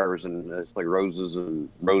flowers and it's like roses and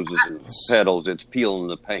petals. It's peeling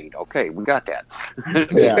the paint. Okay, we got that.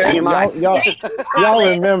 Yeah. y'all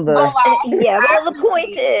remember? Yeah. Well, the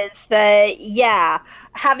point is that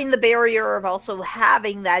having the barrier of also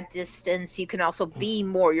having that distance, you can also be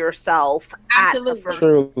more yourself.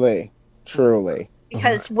 Absolutely. Truly.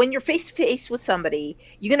 Because when you're face to face with somebody,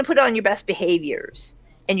 you're going to put on your best behaviors.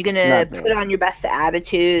 and you're going to put on your best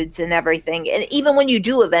attitudes and everything. And even when you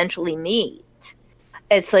do eventually meet,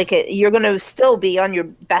 it's like you're going to still be on your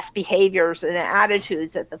best behaviors and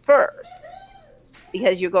attitudes at the first,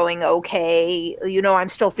 because you're going, okay, I'm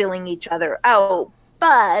still feeling each other out.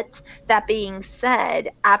 But that being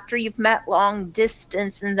said, after you've met long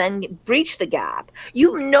distance and then breach the gap,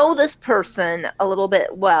 you know this person a little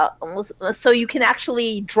bit well, so you can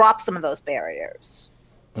actually drop some of those barriers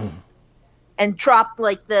and drop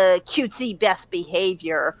like the cutesy best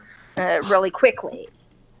behavior really quickly.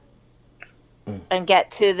 And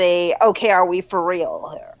get to the, okay, are we for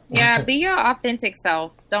real here? Yeah, be your authentic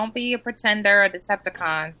self. Don't be a pretender or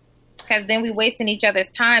Decepticon. Because then we wasting each other's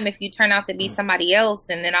time if you turn out to be somebody else.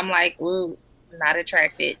 And then I'm like, ooh, not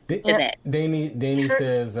attracted to that. Danny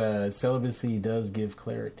says celibacy does give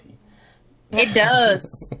clarity. It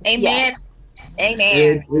does. Amen. Yes.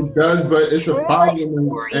 Amen. It does, but it's a problem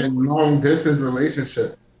in long distance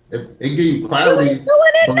relationship. It gives you clarity. You ain't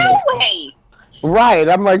doing it no way. Right,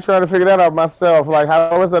 I'm like trying to figure that out myself. Like,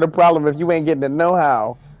 how is that a problem if you ain't getting to know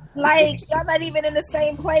how? Like, y'all not even in the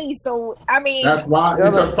same place, so I mean, that's why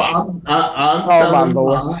it's a problem. I'm telling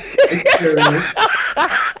you.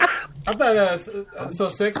 I thought so.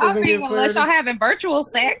 Sex doesn't give clarity unless y'all having virtual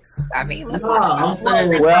sex. I mean, let's I'm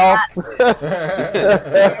saying, well,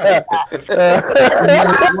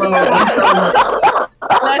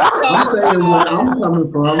 I'm saying where I'm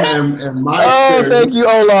coming from and my experience. Thank you,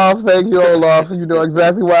 Olaf. You know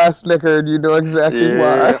exactly why I snickered. You know exactly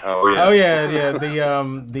why. Oh yeah.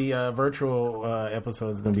 The virtual episode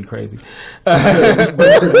is gonna be crazy. I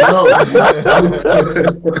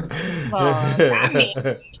mean,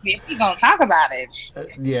 if we gonna talk about it,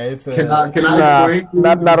 yeah, it's. Can I explain?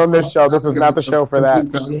 Not on this show. This is not the show for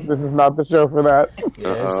that. This is not the show for that.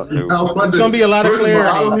 It's gonna be a lot of clarity.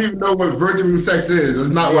 I don't even know what virtual sex is. It's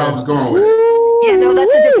not where I was going with it. Yeah, no,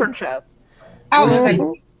 that's a different show.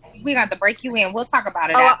 Oh, we got to break you in. We'll talk about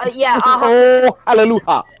it. Oh,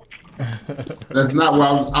 hallelujah. That's not where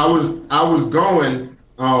I was going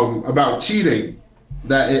about cheating.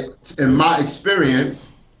 That in my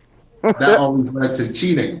experience, that always led to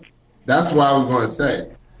cheating. That's what I was going to say.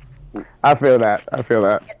 I feel that.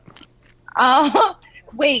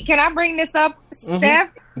 Wait, can I bring this up,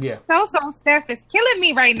 Steph? Yeah. So Steph is killing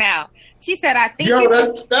me right now. She said, I think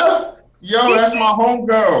that's Steph. That's my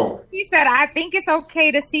homegirl. She said, I think it's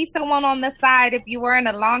okay to see someone on the side if you were in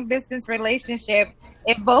a long distance relationship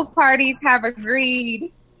if both parties have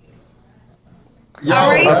agreed.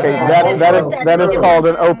 Okay, that is called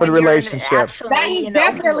an open relationship. That is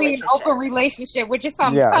definitely an open relationship, which is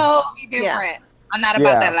something totally different. I'm not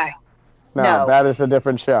about that life. No, that is a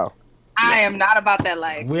different show. I am not about that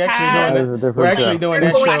life. We're actually doing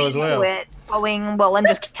that show as well. Well, I'm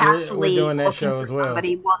just casually doing that show as well.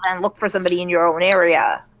 Somebody, well, then look for somebody in your own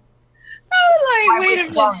area. Wait a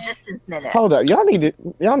minute. Hold up, y'all need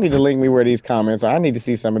to link me where these comments are. I need to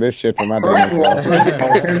see some of this shit for my damn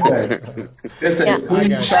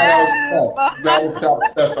Please shout out Steph. You gotta shout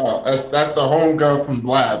Steph out. That's the homegirl from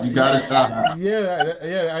Blab. You gotta shout her out.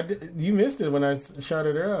 Yeah. You missed it when I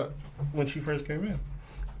shouted her out when she first came in.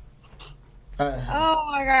 Oh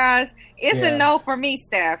my gosh. It's a no for me,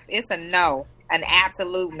 Steph. It's a no. An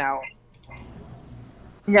absolute no.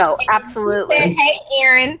 No, absolutely. Said, hey,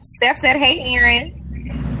 Aaron. Steph said, hey, Aaron.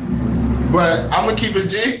 But I'm going to keep it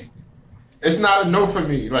G. It's not a no for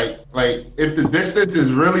me. Like if the distance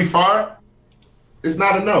is really far, it's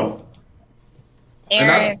not a no.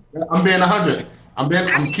 Aaron. And I'm being 100. I'm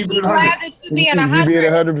keeping it 100. Glad that you being 100. You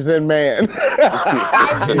being 100% man.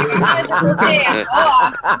 100%.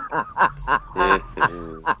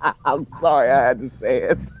 I'm sorry, I had to say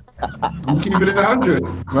it. I'm keeping it 100.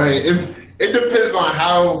 Like it depends on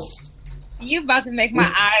how. You about to make my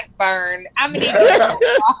eyes burn. I'm gonna need you to stop.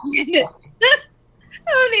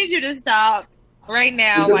 I need you to stop right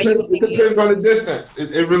now. It depends on the distance.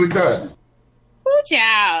 It really does. Ooh,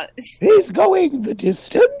 child. He's going the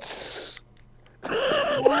distance.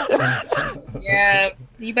 Yeah,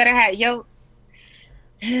 you better have you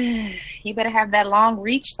better have that long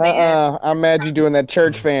reach, man. I'm mad you doing that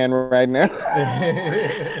church fan right now.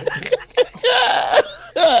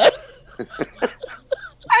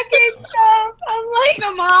 I can't stop. I'm like,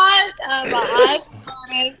 my eyes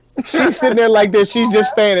burning. She's sitting there like this. She's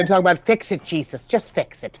just standing and talking about, fix it, Jesus. Just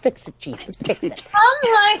fix it. Fix it, Jesus. Fix it.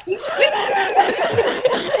 I'm like,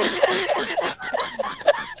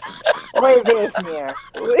 Wait this mirror.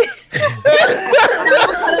 I'm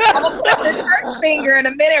gonna put up the church finger in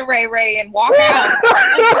a minute, Ray, and walk out.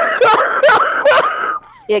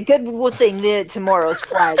 Yeah, good thing that tomorrow's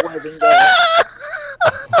flag waving day.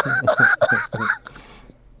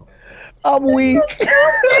 I'm weak. See,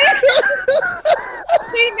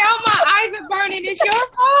 now my eyes are burning. It's your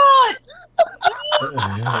fault.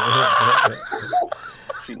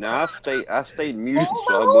 See, now I stayed muted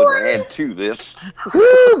so I wouldn't add to this.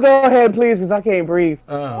 Woo, go ahead, please, because I can't breathe.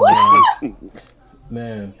 Oh,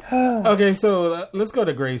 man. Okay, so let's go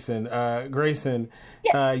to Grayson. Grayson,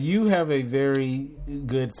 you have a very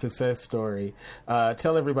good success story.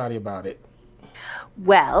 Tell everybody about it.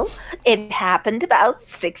 Well, it happened about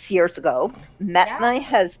 6 years ago. Met my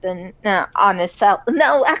husband on his cell.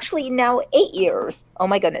 No, actually, now 8 years. Oh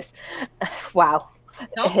my goodness! Wow.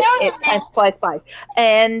 Don't tell him Time flies by.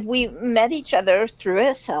 And we met each other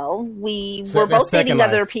through SL. We were both dating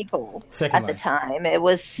other people at the time. It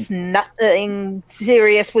was nothing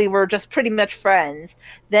serious. We were just pretty much friends.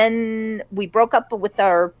 Then we broke up with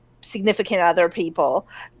our significant other people,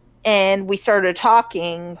 and we started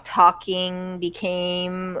talking. Talking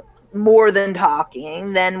became more than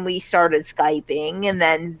talking. Then we started Skyping, and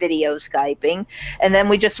then video Skyping, and then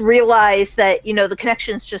we just realized that, you know, the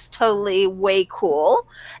connection's just totally way cool.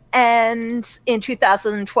 And in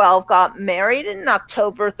 2012 got married, and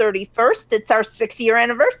October 31st, it's our 6-year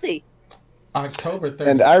anniversary. October 31st.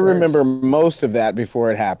 And I remember most of that before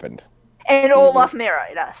it happened. And Olaf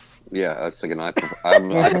married us. Yeah, I was thinking I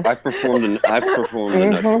performed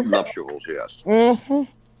the nuptials, yes. Oh,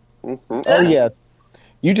 yes.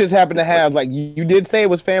 You just happen to have, like, you did say it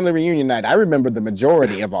was family reunion night. I remember the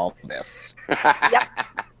majority of all this.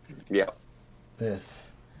 Yeah.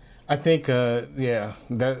 Yes. I think,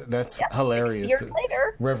 that's hilarious. Years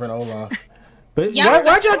later. Reverend Olaf. But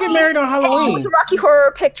why'd y'all get married on Halloween? It was a Rocky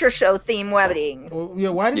Horror Picture Show theme wedding. Well, yeah,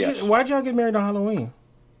 why'd y'all get married on Halloween?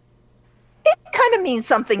 It kind of means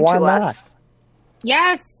something to us.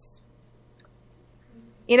 Yes.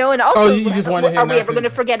 You know, and also, you just wanted him are we not ever going to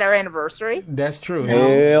forget our anniversary? That's true.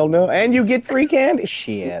 Hell no. And you get free candy?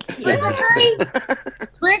 Shit. Trick or treat.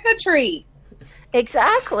 Trick or treat.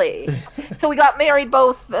 Exactly. So we got married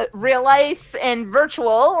both real life and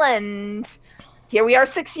virtual, and here we are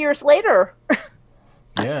 6 years later.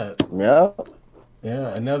 Yeah. Yeah.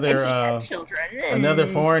 Yeah. Children. Another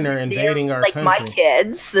foreigner invading our country. Like my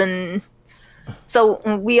kids, and so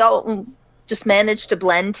we all just managed to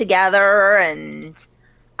blend together, and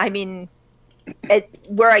I mean,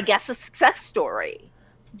 we're, I guess, a success story.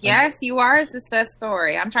 Yes, you are a success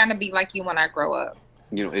story. I'm trying to be like you when I grow up.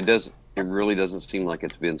 You know, it really doesn't seem like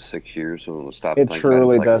it's been 6 years, so we'll stop. It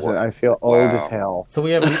truly doesn't. I feel old as hell. So we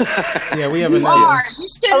have, we have you another. Are. You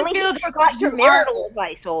shouldn't Only feel you forgot your marital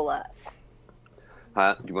advice, Olaf.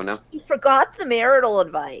 Huh? Do you want to know? You forgot the marital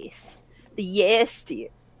advice. The yes dear.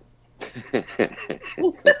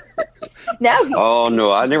 Oh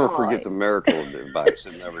no, I never forget the marital advice.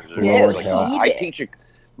 I teach it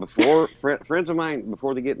before friends of mine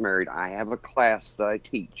before they get married. I have a class that I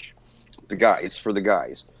teach the guys. It's for the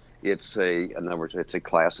guys. It's in other words, it's a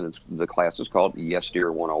class, and the class is called Yes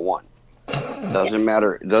Dear 101. Doesn't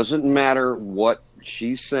matter. It doesn't matter what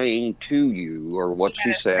she's saying to you or what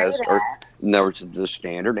she says. Or in other words, the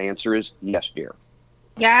standard answer is yes, dear.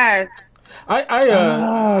 Yes. I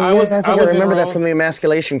remember that from the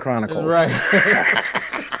Emasculation Chronicles. Right.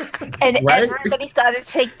 And everybody's got to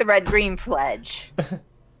take the red green pledge.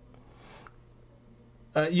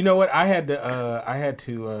 You know what? I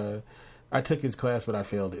took his class, but I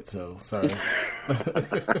failed it. So sorry.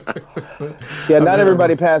 Yeah, not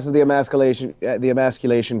everybody passes the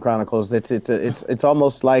Emasculation Chronicles. It's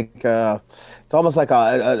almost like a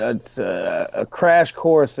crash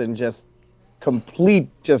course in just complete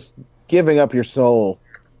giving up your soul.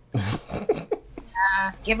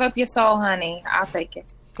 Give up your soul, honey. I'll take it.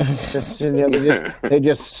 They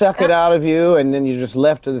just suck it out of you, and then you're just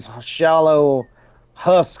left to this shallow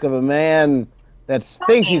husk of a man that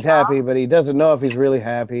thinks he's happy, but he doesn't know if he's really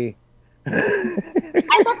happy. I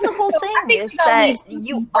thought the whole thing is that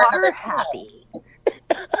you are happy.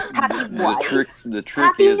 Happy wife. The trick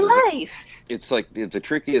happy is life. It's like the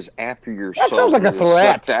trick is after your that soul sounds like a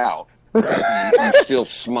threat. sucked out, you still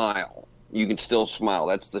smile. You can still smile.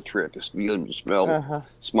 That's the trick. You can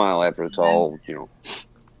smile after it's all,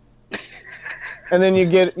 And then you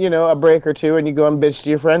get, a break or two, and you go and bitch to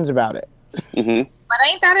your friends about it. Mm-hmm. But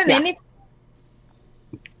ain't that anything?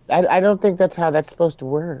 I don't think that's how that's supposed to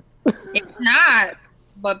work. It's not.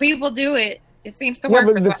 But people do it. It seems to work.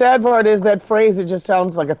 Yeah, but the sad part is that phrase, it just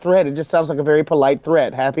sounds like a threat. It just sounds like a very polite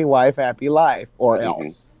threat. Happy wife, happy life, or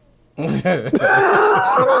else. At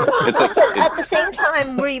the same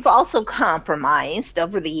time, we've also compromised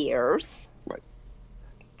over the years. Right.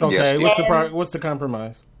 Okay, what's the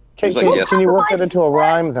compromise? Can you work that into a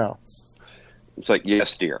rhyme, though? It's like,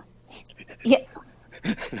 yes, dear. Yeah.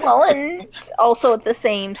 Well, and also at the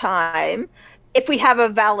same time, if we have a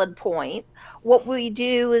valid point, what we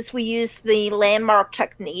do is we use the landmark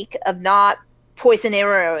technique of not poison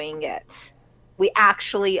arrowing it. We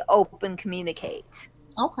actually open communicate.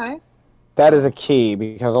 Okay. That is a key,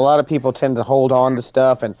 because a lot of people tend to hold on to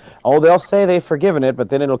stuff and, they'll say they've forgiven it, but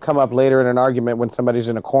then it'll come up later in an argument when somebody's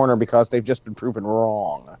in a corner because they've just been proven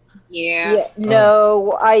wrong. Yeah.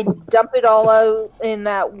 No, I dump it all out in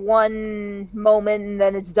that one moment and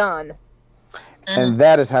then it's done. And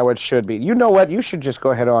that is how it should be. You know what? You should just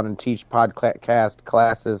go ahead on and teach podcast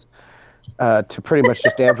classes to pretty much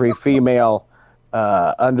just every female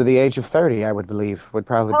under the age of 30, I would believe, would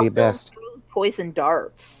probably be best. Poison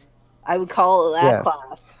darts. I would call it that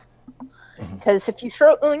class. Because if you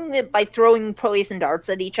throwing it by throwing poison darts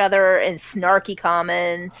at each other and snarky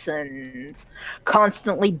comments and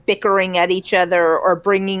constantly bickering at each other or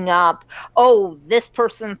bringing up, this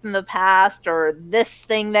person from the past or this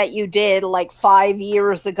thing that you did like 5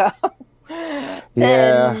 years ago,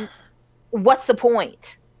 then what's the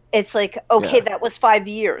point? It's like, that was 5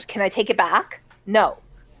 years. Can I take it back? No.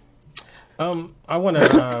 I want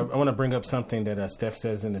to bring up something that Steph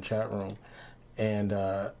says in the chat room, and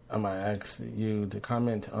I'm gonna ask you to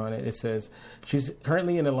comment on it. It says she's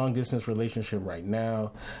currently in a long distance relationship right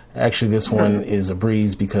now. Actually, this one is a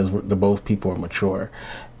breeze because the both people are mature,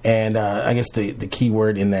 and I guess the key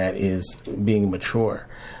word in that is being mature.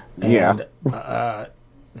 And,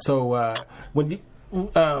 so when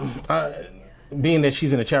being that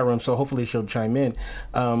she's in the chat room, so hopefully she'll chime in.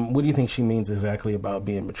 What do you think she means exactly about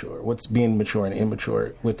being mature? What's being mature and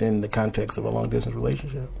immature within the context of a long-distance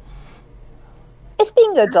relationship? It's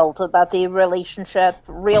being adult about the relationship,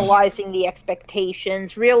 realizing the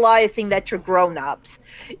expectations, realizing that you're grown-ups.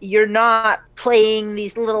 You're not playing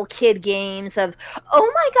these little kid games of,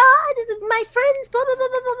 oh my God, my friends, blah, blah, blah,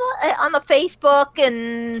 blah, blah, on the Facebook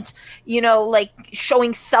and, like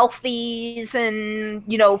showing selfies and,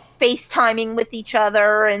 FaceTiming with each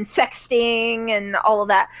other and sexting and all of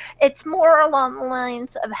that. It's more along the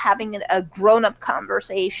lines of having a grown-up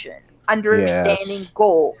conversation, understanding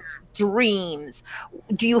goals, dreams.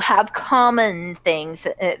 Do you have common things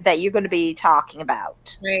that you're going to be talking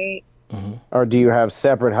about? Right. Mm-hmm. Or do you have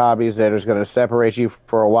separate hobbies that is going to separate you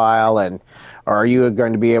for a while, or are you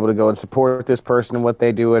going to be able to go and support this person and what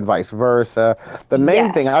they do and vice versa? The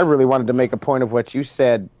main thing I really wanted to make a point of what you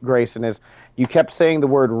said, Grayson, is you kept saying the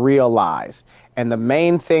word realize. And the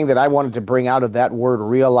main thing that I wanted to bring out of that word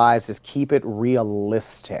realize is keep it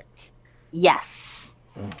realistic. Yes.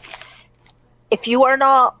 If you are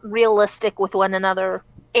not realistic with one another,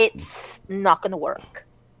 it's not going to work.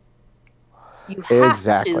 You have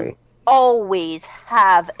to always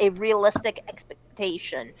have a realistic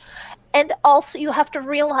expectation. And also you have to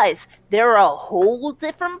realize they're a whole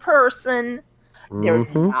different person. They're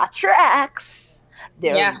not your ex.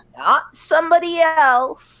 They're not somebody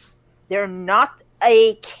else. They're not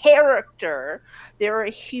a character. They're a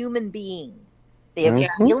human being. They have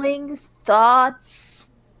feelings, thoughts,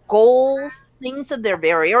 goals, things of their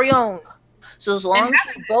very own. So as long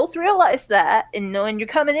as you both realize that and knowing you're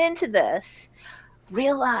coming into this,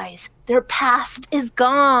 realize their past is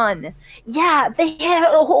gone. Yeah, they had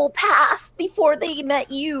a whole past before they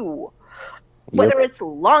met you. Whether it's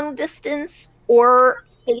long distance or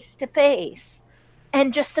face to face.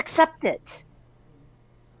 And just accept it.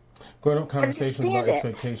 Grown-up conversations about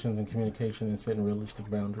expectations and communication and setting realistic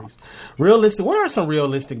boundaries. What are some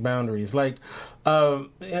realistic boundaries? Like, I'm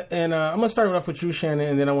going to start off with you, Shannon,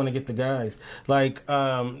 and then I want to get the guys. Like,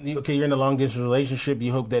 you're in a long-distance relationship.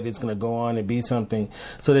 You hope that it's going to go on and be something.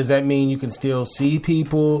 So does that mean you can still see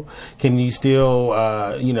people? Can you still,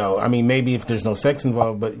 maybe if there's no sex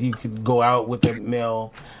involved, but you could go out with a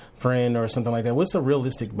male friend or something like that. What's a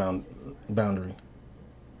realistic boundary?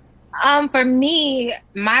 For me,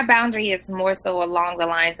 my boundary is more so along the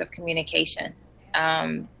lines of communication.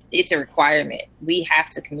 It's a requirement. We have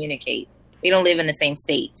to communicate. We don't live in the same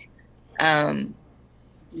state.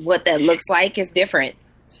 What that looks like is different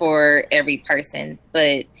for every person.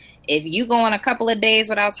 But if you go on a couple of days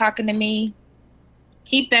without talking to me,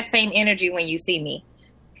 keep that same energy when you see me.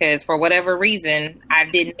 Because for whatever reason, I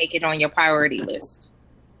didn't make it on your priority list.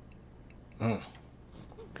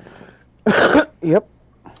 Yep.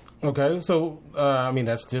 Okay, so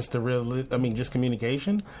that's just just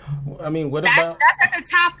communication. What about? That's at the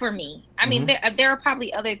top for me. I mean, there are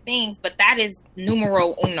probably other things, but that is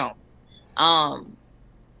numero uno.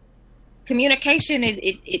 Communication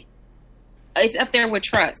it's up there with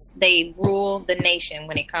trust. They rule the nation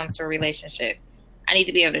when it comes to a relationship. I need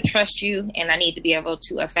to be able to trust you, and I need to be able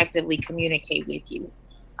to effectively communicate with you.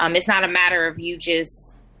 It's not a matter of you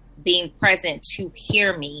just being present to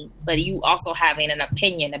hear me, but you also having an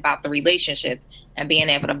opinion about the relationship and being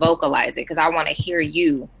able to vocalize it, because I want to hear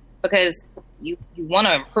you, because you want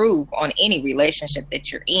to improve on any relationship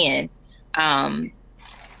that you're in.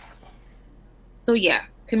 So yeah,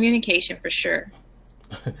 communication for sure.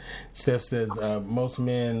 Steph says most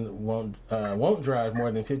men won't drive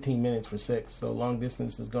more than 15 minutes for sex, so long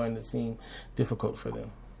distance is going to seem difficult for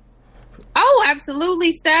them. Oh,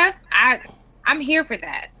 absolutely, Steph. I'm here for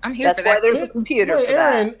that. That's why there's a computer for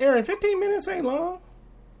that. Aaron, 15 minutes ain't long.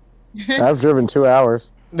 I've driven 2 hours.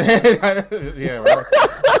 Yeah, right.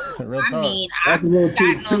 I mean, I've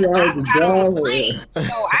gotten on the plane,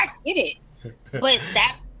 so I get it. But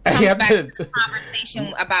that comes back to the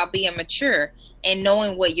conversation about being mature and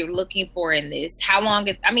knowing what you're looking for in this. How long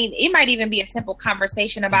is, I mean, it might even be a simple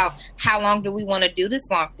conversation about how long do we want to do this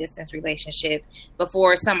long distance relationship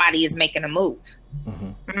before somebody is making a move.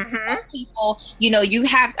 People, you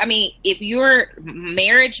have, I mean, if you're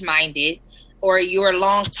marriage minded or you're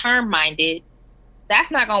long term minded, that's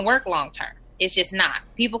not going to work long term. It's just not.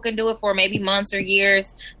 People can do it for maybe months or years,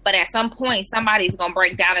 but at some point, somebody's going to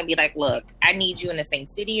break down and be like, look, I need you in the same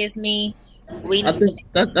city as me. I think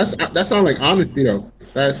that sounds like honesty, though.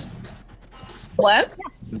 What?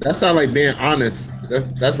 That sounds like being honest.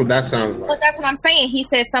 That's what that sounds like. Well, that's what I'm saying. He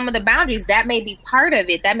said some of the boundaries, that may be part of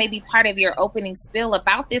it. That may be part of your opening spiel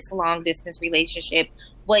about this long distance relationship,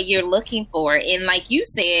 what you're looking for. And like you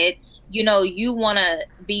said, you want to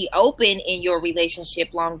be open in your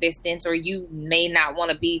relationship long distance, or you may not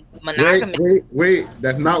want to be monogamous. Wait.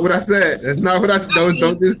 That's not what I said. That's not what I said.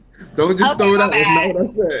 Don't just throw it out. That's not what I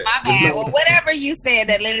said. My bad. Well, whatever you said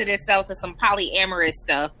that lended itself to some polyamorous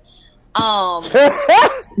stuff.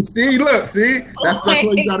 See, that's why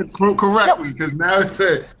you got to quote correctly, because now it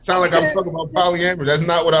sound like I'm talking about polyamory. That's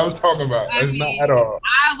not what I was talking about. That's not at all.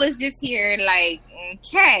 I was just here like,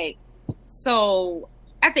 okay, so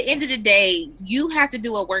at the end of the day, you have to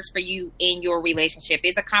do what works for you in your relationship.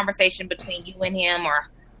 It's a conversation between you and him or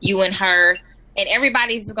you and her, and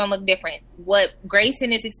everybody's going to look different. What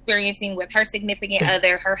Grayson is experiencing with her significant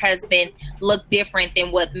other, her husband, look different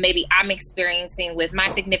than what maybe I'm experiencing with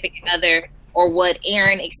my significant other, or what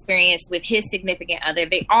Aaron experienced with his significant other.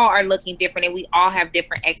 They all are looking different, and we all have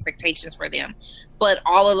different expectations for them. But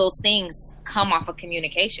all of those things come off of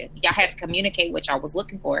communication. Y'all had to communicate what y'all was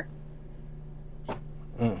looking for.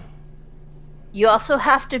 You also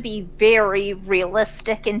have to be very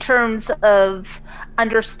realistic in terms of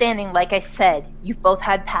understanding, like I said, you've both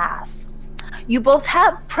had pasts. You both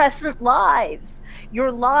have present lives.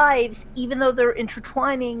 Your lives, even though they're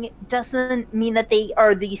intertwining, doesn't mean that they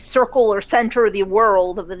are the circle or center of the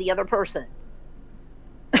world of the other person.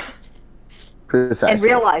 Precisely. And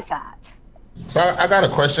realize that. So I got a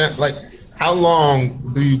question. Like, how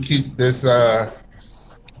long do you keep this?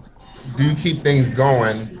 Do you keep things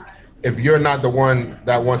going if you're not the one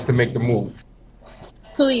that wants to make the move?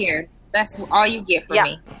 2 years. That's all you get from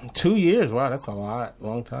me. 2 years? Wow, that's a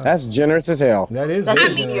long time. That's generous as hell. That is. I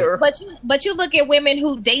mean, but you look at women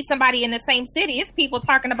who date somebody in the same city. It's people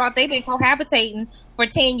talking about they've been cohabitating for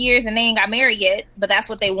 10 years and they ain't got married yet. But that's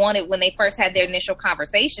what they wanted when they first had their initial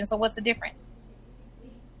conversation. So what's the difference?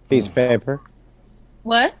 Piece of paper.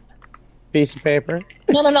 What? Piece of paper.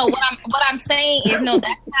 No. What I'm saying is, no,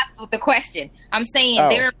 that's not the question. I'm saying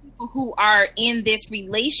there are people who are in this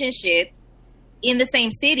relationship in the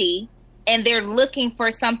same city, and they're looking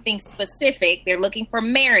for something specific. They're looking for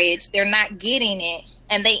marriage. They're not getting it.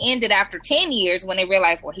 And they ended after 10 years when they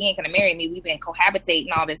realized, well, he ain't going to marry me. We've been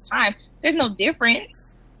cohabitating all this time. There's no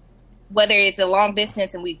difference whether it's a long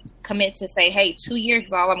distance and we commit to say, hey, 2 years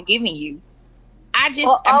is all I'm giving you.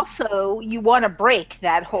 Also, you want to break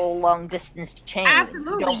that whole long distance chain.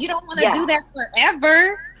 Absolutely. You don't want to do that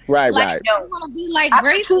forever. Right. You don't want to be like after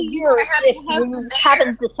Gracie. 2 years, if you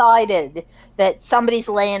haven't decided that somebody's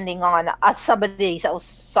landing on somebody else's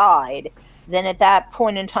side, then at that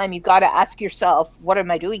point in time, you've got to ask yourself, what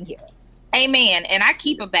am I doing here? Amen. And I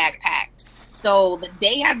keep a bag packed. So the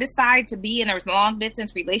day I decide to be in a long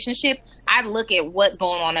distance relationship, I look at what's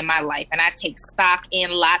going on in my life and I take stock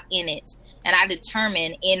and lot in it. And I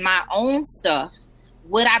determine in my own stuff,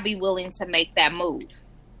 would I be willing to make that move?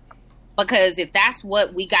 Because if that's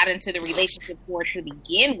what we got into the relationship for to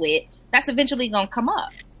begin with, that's eventually going to come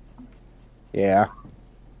up. Yeah.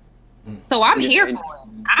 So I'm here for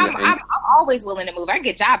it. I'm always willing to move. I can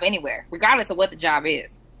get a job anywhere, regardless of what the job is.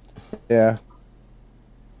 Yeah.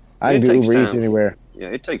 I can do Uber Eats anywhere. Yeah,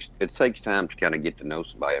 it takes time to kind of get to know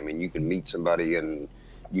somebody. I mean, you can meet somebody and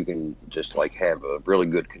you can just like have a really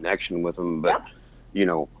good connection with them, but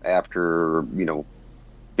after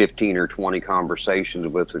 15 15 or 20 conversations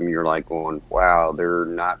with them, you're like going, wow, they're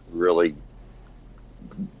not really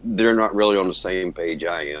on the same page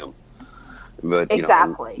I am. But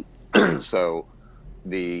exactly. So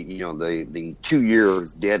the 2 year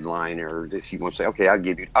deadline, or if you want to say, okay, I'll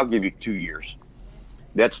give you 2 years.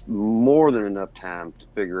 That's more than enough time to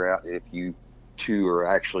figure out if you two are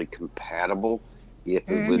actually compatible. If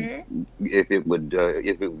it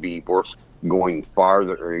would be worth going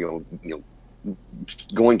farther, or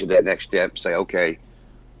going to that next step. Say, okay,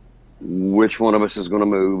 which one of us is going to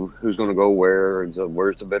move? Who's going to go where? And so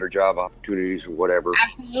where's the better job opportunities or whatever?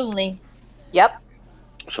 Absolutely. Yep.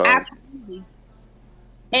 So absolutely.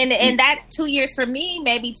 And that 2 years for me,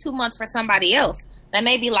 maybe 2 months for somebody else. That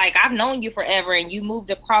may be like, I've known you forever and you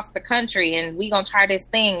moved across the country and we going to try this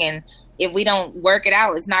thing. And if we don't work it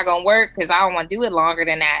out, it's not going to work because I don't want to do it longer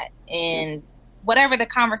than that. And whatever the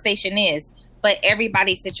conversation is, but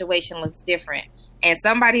everybody's situation looks different. And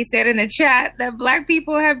somebody said in the chat that Black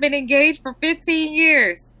people have been engaged for 15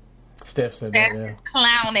 years. Steph said that, yeah.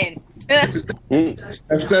 Clowning. Steph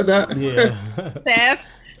said that? Yeah. Steph.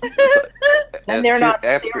 And they're not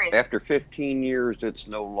serious. After 15 years, it's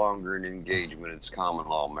no longer an engagement; it's common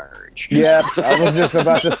law marriage. Yeah, I was just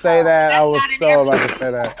about to say that. I was so about to say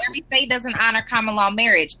that. Every state doesn't honor common law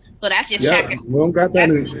marriage, so that's just Yeah, shocking. we don't got that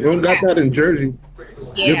in Jersey.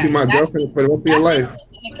 Yeah, You'll be my girlfriend for the rest of your life.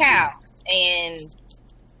 A cow, and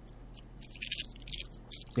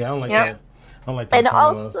Yeah, I don't like Yep. that. I don't like that. And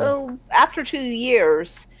kind of also, after 2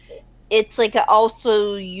 years, it's like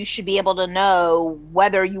also you should be able to know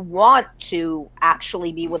whether you want to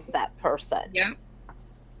actually be with that person. Yeah.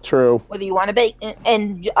 True. Whether you want to be,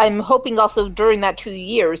 and I'm hoping also during that 2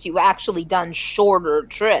 years you've actually done shorter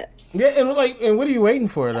trips. Yeah, and what are you waiting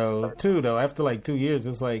for though? Too though, after like 2 years,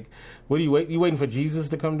 it's like, what are you waiting? You waiting for Jesus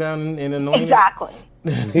to come down and anoint Exactly.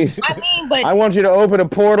 I mean, but I want you to open a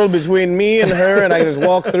portal between me and her, and I just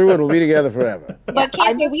walk through, and we'll be together forever. But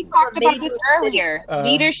Kenta, we talked about this earlier. Uh-huh.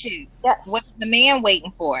 Leadership. Yes. What's the man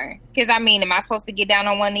waiting for? Because I mean, am I supposed to get down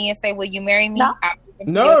on one knee and say, "Will you marry me?" No.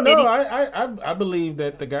 No, I believe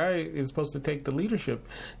that the guy is supposed to take the leadership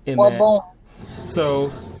in Well, that. boom.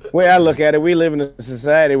 So, The way I look at it, we live in a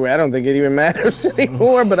society where I don't think it even matters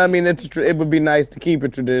anymore. But I mean, it would be nice to keep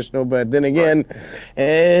it traditional. But then again,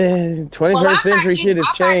 21st century shit has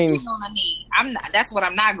changed. I'm not. That's what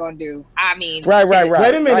I'm not going to do. I mean, Right.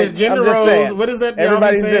 wait a minute, gender I'm just roles. saying, What is that? y'all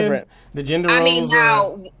everybody's be saying? different. The gender I roles. mean,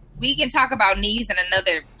 now we can talk about knees in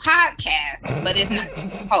another podcast, but it's not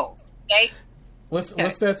whole. Okay. What's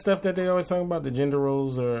that stuff that they always talk about? The gender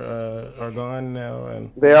roles are gone now,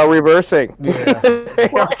 and They are reversing. yeah. They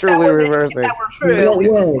are truly reversing. In what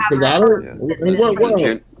world? 'Cause I don't- in what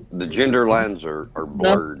world? The gender lines are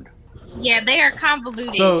blurred. Yeah, they are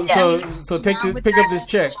convoluted. So pick Wrong with up that, this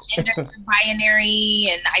check. Gender binary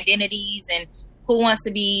and identities, and who wants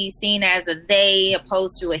to be seen as a they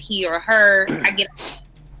opposed to a he or her. I get it.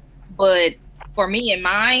 But for me and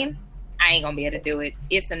mine, I ain't gonna be able to do it.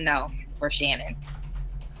 It's a no for Shannon.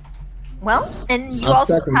 Well, and you I'll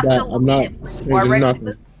also second have that. to I'm look not at changing already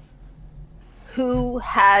nothing. who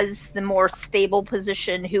has the more stable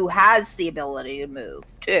position, who has the ability to move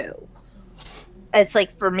too. It's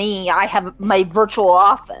like for me, I have my virtual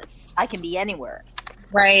office. I can be anywhere.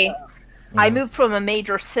 Right. I moved from a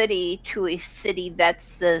major city to a city that's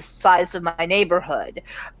the size of my neighborhood,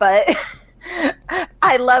 but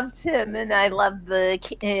I loved him and I loved the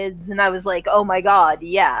kids, and I was like, oh my god,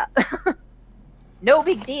 yeah. No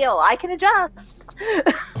big deal. I can adjust.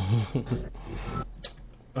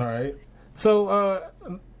 All right. So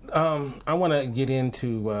I want to get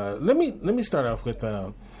into. Let me start off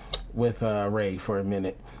with Ray for a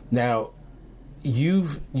minute. Now,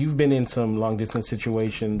 you've been in some long distance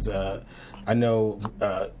situations. I know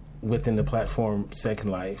within the platform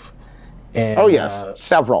Second Life. And, Oh yes,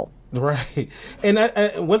 several. Right.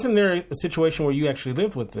 And wasn't there a situation where you actually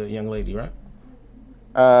lived with the young lady, right?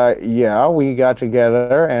 Yeah, we got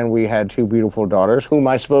together and we had two beautiful daughters, whom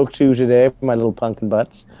I spoke to today, my little pumpkin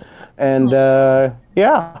butts. And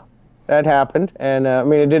yeah, that happened. And I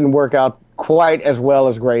mean, it didn't work out quite as well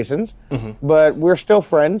as Grayson's, but we're still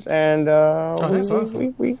friends, and that's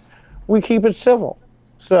awesome. we keep it civil.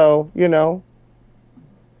 So, you know,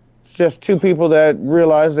 it's just two people that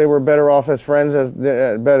realized they were better off as friends, as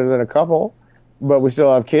better than a couple, but we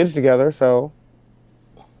still have kids together. So,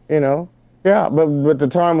 you know. Yeah, but the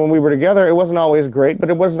time when we were together, it wasn't always great, but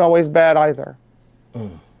it wasn't always bad either.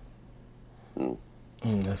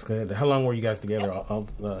 That's good. How long were you guys together, all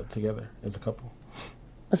together as a couple?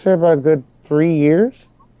 I say about a good 3 years.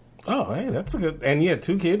 Oh, hey, that's a good. And you had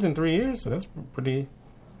 2 kids in 3 years, so that's pretty.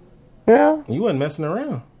 Yeah. You wasn't messing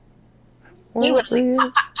around. He was like,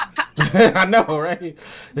 pop, pop, pop, pop. I know, right?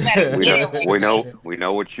 We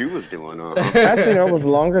know what you was doing. Actually, no, it was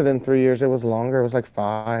longer than 3 years. It was longer. It was like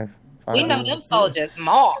five. We know them soldiers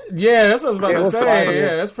more. Yeah, that's what I was about to say. 5 years.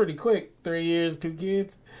 Yeah, that's pretty quick. 3 years, 2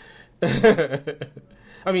 kids.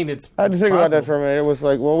 I mean, it's. I had to think about that for a minute. It was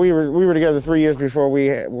like, well, we were together 3 years before we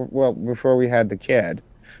had the kid,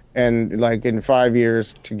 and like in 5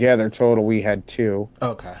 years together total, we had 2.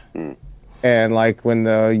 Okay. And like when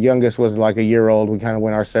the youngest was like a year old, we kind of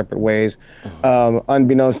went our separate ways,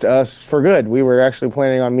 unbeknownst to us for good. We were actually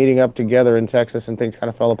planning on meeting up together in Texas, and things kind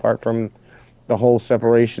of fell apart from the whole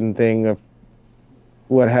separation thing of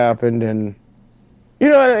what happened, and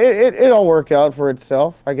it all worked out for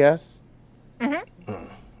itself, I guess. Mm-hmm.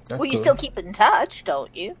 That's well, you cool. still keep in touch,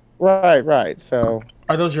 don't you? Right. So,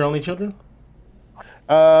 are those your only children?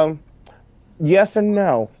 Yes and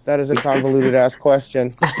no. That is a convoluted ass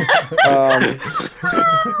question.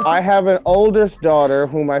 I have an oldest daughter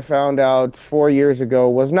whom I found out 4 years ago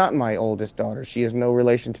was not my oldest daughter. She is no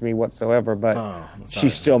relation to me whatsoever, but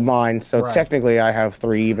she's still mine. So technically I have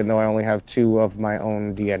 3, even though I only have 2 of my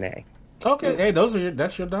own DNA. Okay, hey, that's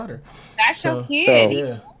your daughter. That's your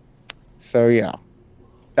kid. So yeah.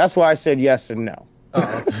 That's why I said yes and no.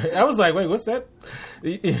 Oh, okay. I was like, wait, what's that?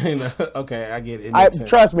 Okay, I get it.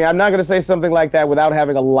 Trust me, I'm not going to say something like that without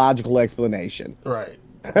having a logical explanation. Right.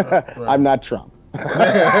 I'm not Trump. Damn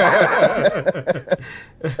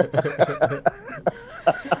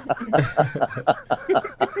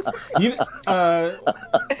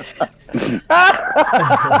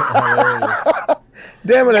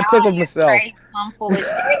it, I tickled myself. Right, I'm foolish,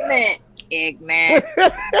 ignorant.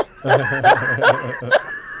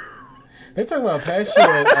 They're talking about pass you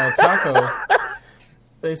a taco.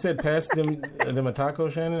 They said pass them a taco,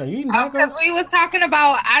 Shannon. Are you eating tacos? Because we was talking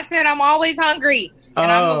about, I said I'm always hungry. And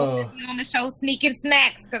I'm going to be on the show sneaking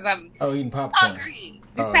snacks because I'm eating popcorn. Hungry.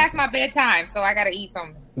 It's past my bedtime, so I got to eat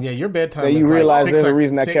something. Yeah, your bedtime is you realize like there's a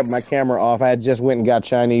reason I kept my camera off. I had just went and got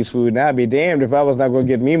Chinese food, and I'd be damned if I was not going to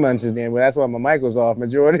get me munches then. But that's why my mic was off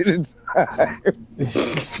majority of the time.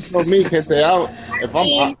 For me, can say I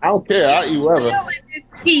don't care. I'll eat whatever.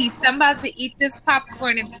 Peace. I'm about to eat this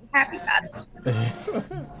popcorn and be happy about it.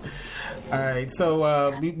 All right.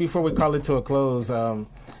 So before we call it to a close,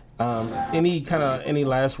 any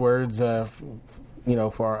last words,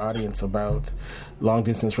 for our audience about long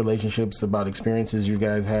distance relationships, about experiences you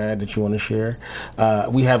guys had that you want to share?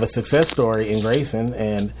 We have a success story in Grayson,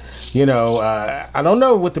 and I don't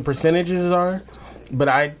know what the percentages are, but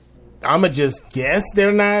I'ma just guess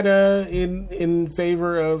they're not in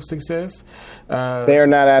favor of success. They're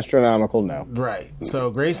not astronomical, no. Right.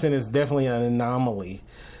 So Grayson is definitely an anomaly.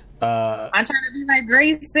 I'm trying to be like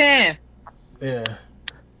Grayson. Yeah.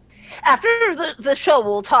 After the show,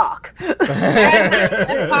 we'll talk. Let's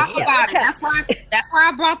talk about it. That's why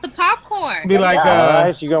I brought the popcorn. Be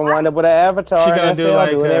like, she's gonna wind up with an avatar. She gonna do like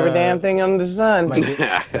doing every damn thing under the sun. Like,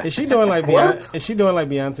 is she doing like Beyonce? Is she doing like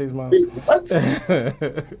Beyonce's mom?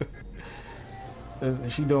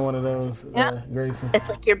 Is she doing one of those, Grayson? It's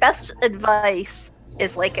like your best advice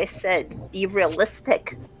is, like I said, be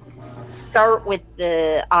realistic. Start with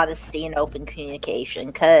the honesty and open communication,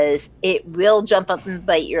 because it will jump up and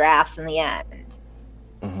bite your ass in the end.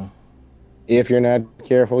 Mm-hmm. If you're not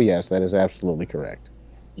careful, yes, that is absolutely correct.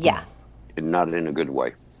 Yeah. And not in a good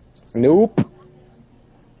way. Nope.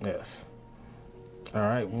 Yes. All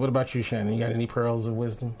right. What about you, Shannon? You got any pearls of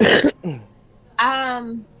wisdom?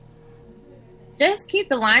 Just keep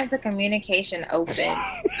the lines of communication open.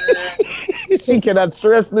 She cannot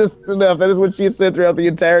stress this enough. That is what she said throughout the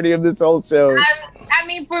entirety of this whole show. I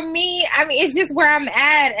mean, for me, it's just where I'm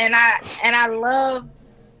at, and I love,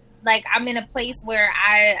 like, I'm in a place where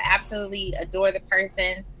I absolutely adore the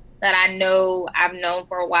person that I've known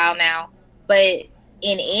for a while now. But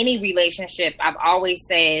in any relationship, I've always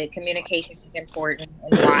said communication is important.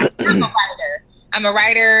 And why? I'm a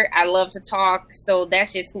writer. I love to talk, so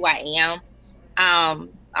that's just who I am. I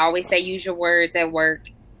always say use your words at work.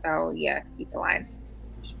 So yeah, keep the line.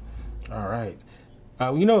 All right.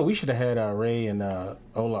 You know what? We should have had Ray and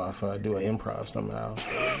Olaf do an improv somehow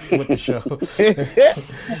with the show.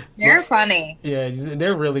 They're funny. Yeah,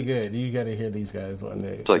 they're really good. You got to hear these guys one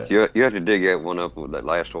day. It's like you had to dig that one up with that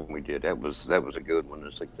last one we did. That was a good one.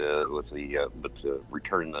 It's like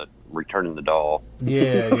returning the doll.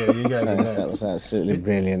 Yeah, you guys. That was absolutely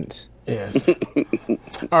brilliant. Yes.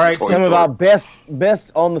 All right. Some of our best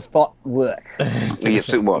on the spot work. Yes,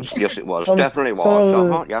 it was. Definitely was.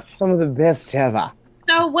 Some of the best ever.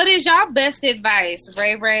 So, what is y'all best advice,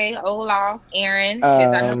 Ray, Olaf, Aaron?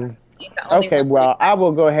 Okay, well, I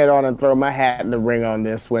will go ahead on and throw my hat in the ring on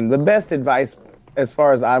this one. The best advice as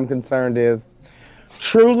far as I'm concerned, is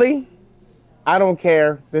truly, I don't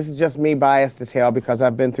care. This is just me biased as hell because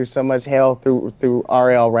I've been through so much hell through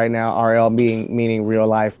RL right now. RL meaning real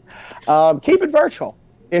life. Keep it virtual.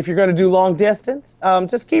 If you're going to do long distance,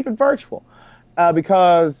 just keep it virtual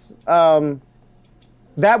because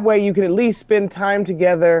that way you can at least spend time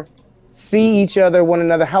together, see each other, one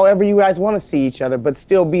another, however you guys want to see each other, but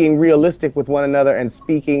still being realistic with one another and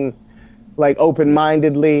speaking like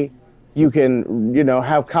open-mindedly. You can,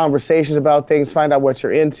 have conversations about things, find out what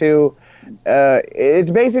you're into.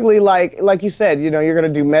 It's basically like you said, you're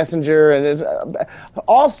going to do Messenger, and it's,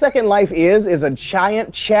 all Second Life is a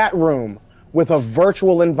giant chat room with a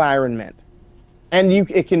virtual environment, and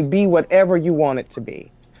it can be whatever you want it to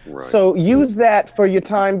be. Right. So use that for your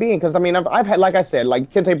time being, because I've had, like I said,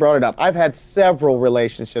 like Kente brought it up, I've had several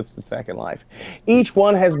relationships in Second Life. Each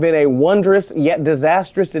one has been a wondrous yet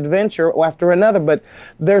disastrous adventure after another, but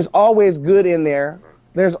there's always good in there.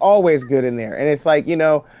 There's always good in there, and it's like,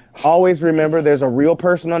 always remember there's a real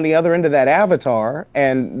person on the other end of that avatar,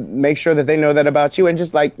 and make sure that they know that about you. And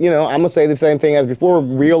just like, I'm going to say the same thing as before,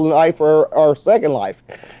 real life or Second Life.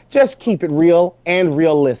 Just keep it real and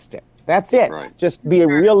realistic. That's it. Right. Just be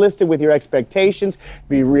realistic with your expectations.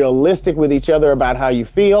 Be realistic with each other about how you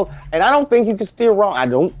feel. And I don't think you can steer wrong. I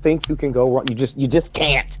don't think you can go wrong. You just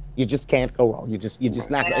can't. You just can't go wrong. It's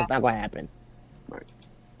not going to happen. Right.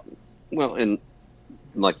 Well, and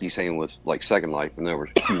like you saying with like Second Life, in other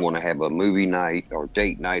words, you want to have a movie night or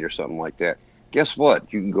date night or something like that. Guess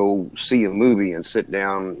what? You can go see a movie and sit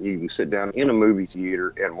down. You can sit down in a movie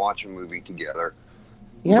theater and watch a movie together.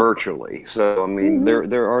 Yep. Virtually. So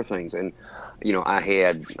there are things, and I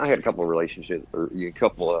had a couple of relationships, or a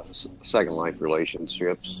couple of Second Life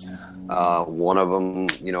relationships. One of them,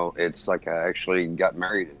 it's like I actually got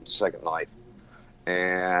married in Second Life,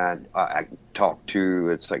 and I talked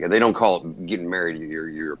to. It's like they don't call it getting married.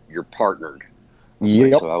 You're partnered.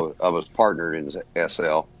 Yep. So I was partnered in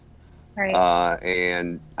SL, right?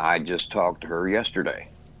 And I just talked to her yesterday.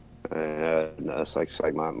 It's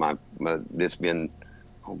like my it's been.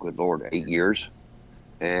 Oh, good Lord, 8 years.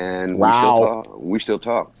 And wow. we still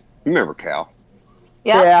talk. You remember Cal?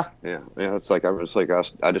 Yeah. Yeah. It's like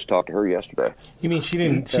I just talked to her yesterday. You mean she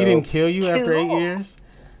didn't kill you after 8 years?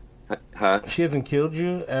 Huh? She hasn't killed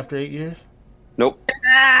you after 8 years? Nope.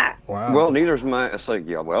 Wow. Well, neither's my. It's like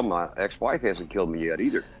my ex-wife hasn't killed me yet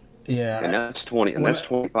either. Yeah, and that's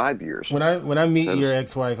 25 years. When I meet your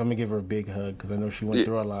ex-wife, I'm gonna give her a big hug because I know she went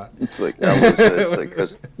through a lot. It's like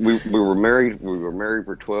because we were married. We were married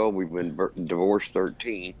for 12. We've been divorced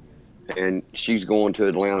 13, and she's going to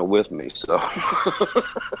Atlanta with me. So,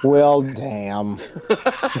 well, damn.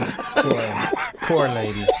 Poor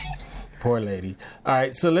lady. Poor lady. All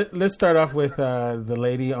right, so let's start off with the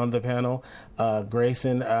lady on the panel,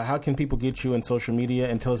 Grayson. How can people get you on social media,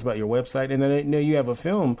 and tell us about your website? And I know you have a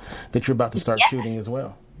film that you're about to start shooting as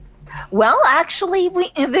well. Well, actually,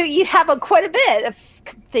 you have quite a bit of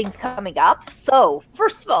things coming up. So,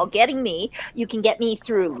 first of all, you can get me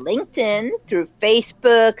through LinkedIn, through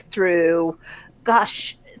Facebook, through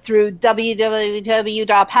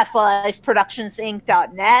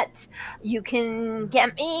www.pastlifeproductionsinc.net. You can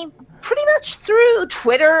get me pretty much through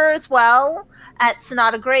Twitter as well, at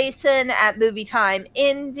Sonata Grayson, at Movie Time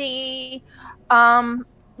Indie.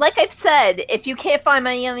 Like I've said, if you can't find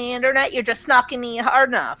me on the internet, you're just knocking me hard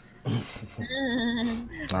enough.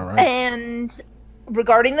 All right. And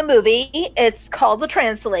regarding the movie, it's called The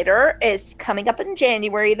Translator. It's coming up in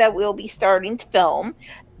January that we'll be starting to film.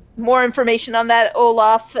 More information on that,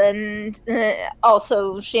 Olaf, and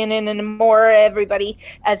also Shannon and more, everybody,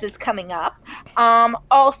 as it's coming up.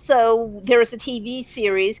 Also, there's a TV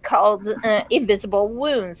series called Invisible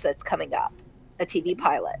Wounds that's coming up, a TV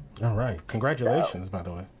pilot. All right. Congratulations, by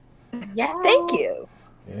the way. Yeah. Thank you.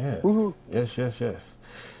 Yes. Woo-hoo. Yes.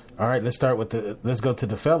 All right, let's go to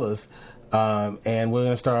the fellas. And we're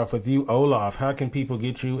going to start off with you, Olaf. How can people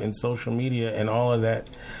get you in social media and all of that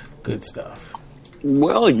good stuff?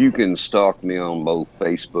 Well, you can stalk me on both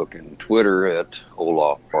Facebook and Twitter at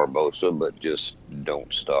Olaf Barbosa, but just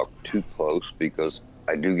don't stalk too close because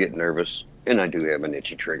I do get nervous and I do have an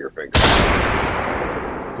itchy trigger finger.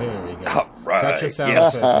 There we go. All right. Got your sound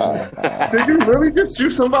effect. Did you really just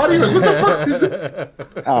shoot somebody? Like, what the fuck is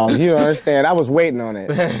this? Oh, you understand. I was waiting on it.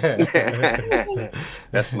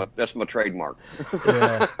 That's my trademark.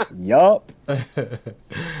 Yeah. Yup. All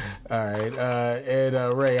right.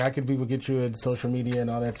 And Ray, how can people get you in social media and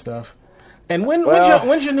all that stuff? And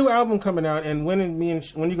when's your new album coming out? And when are you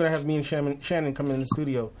gonna have me and Shannon come in the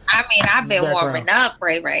studio? I mean, I've been warming up,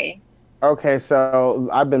 Ray. Okay, so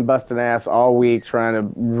I've been busting ass all week trying to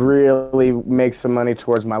really make some money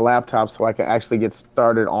towards my laptop so I can actually get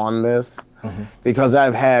started on this. Because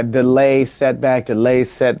I've had delay, setback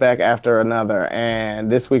after another.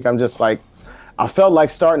 And this week I'm just like, I felt like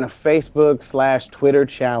starting a Facebook/Twitter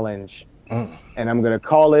challenge. And I'm going to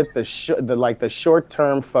call it the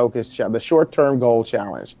short-term focus challenge, the short-term goal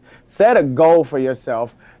challenge. Set a goal for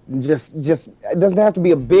yourself. Just it doesn't have to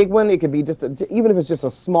be a big one. It could be just even if it's just a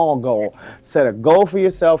small goal. Set a goal for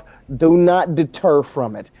yourself. Do not deter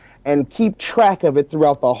from it, and keep track of it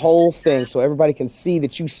throughout the whole thing, so everybody can see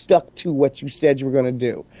that you stuck to what you said you were going to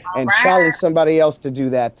do, and challenge somebody else to do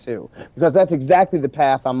that too. Because that's exactly the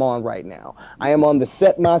path I'm on right now. I am on the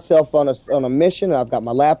set myself on a mission. I've got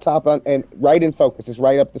my laptop on and right in focus. It's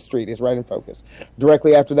right up the street. It's right in focus.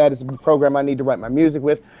 Directly after that is the program I need to write my music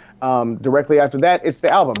with. Directly after that, it's the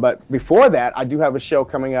album. But before that, I do have a show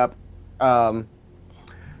coming up a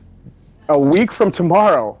week from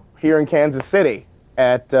tomorrow here in Kansas City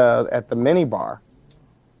at the Mini Bar.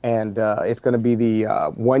 And it's going to be the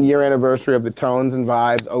 1 year anniversary of the Tones and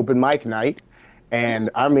Vibes open mic night.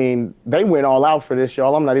 And, I mean, they went all out for this,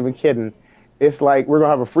 y'all. I'm not even kidding. It's like we're going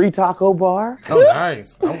to have a free taco bar. Oh,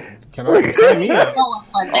 nice. Can I sign me up? All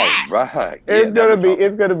right. It's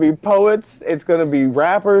gonna be poets, it's gonna be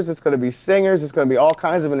rappers, it's gonna be singers, it's gonna be all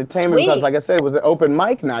kinds of entertainment. Because, like I said, it was an open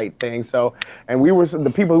mic night thing. So, and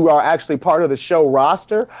the people who are actually part of the show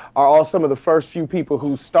roster are all some of the first few people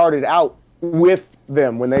who started out with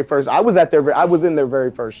them when they first. I was in their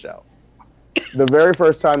very first show, the very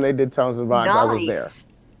first time they did Tones and Vibes. Nice. I was there.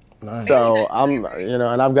 Nice. So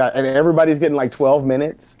and everybody's getting like 12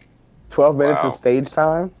 minutes of stage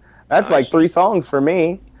time. That's like 3 songs for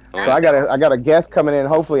me. So I got a guest coming in.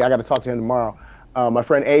 Hopefully, I got to talk to him tomorrow. My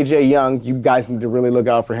friend AJ Young. You guys need to really look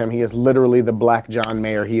out for him. He is literally the Black John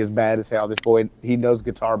Mayer. He is bad as hell. This boy, he knows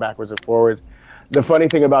guitar backwards and forwards. The funny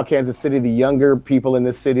thing about Kansas City, the younger people in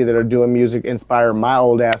this city that are doing music inspire my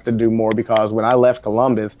old ass to do more. Because when I left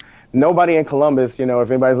Columbus, nobody in Columbus, if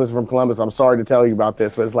anybody's listening from Columbus, I'm sorry to tell you about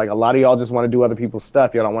this, but it's like a lot of y'all just want to do other people's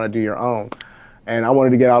stuff. Y'all don't want to do your own. And I wanted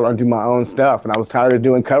to get out and do my own stuff. And I was tired of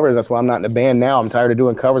doing covers. That's why I'm not in a band now. I'm tired of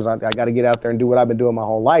doing covers. I got to get out there and do what I've been doing my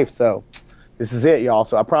whole life. So this is it, y'all.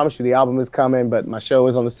 So I promise you the album is coming, but my show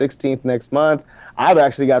is on the 16th next month. I've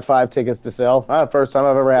actually got 5 tickets to sell. First time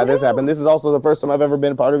I've ever had this happen. This is also the first time I've ever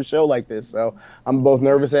been part of a show like this. So I'm both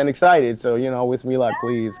nervous and excited. So, wish me luck,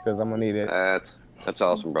 please, because I'm going to need it. That's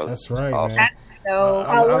awesome, brother. That's right, awesome. man. So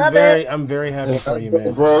I love it. I'm very happy for you,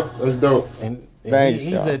 man. Bro, that's dope. And Thanks,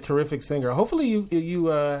 he's a terrific singer. Hopefully,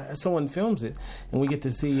 you someone films it and we get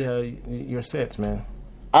to see your sets, man.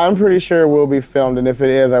 I'm pretty sure it will be filmed, and if it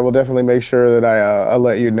is, I will definitely make sure that I'll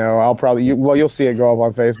let you know. I'll probably you'll see it go up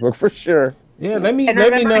on Facebook for sure. Yeah, let me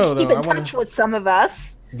remember, know. Keep in touch with some of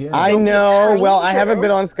us. Yeah. I know. Well, I haven't been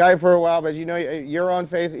on Skype for a while, but you're on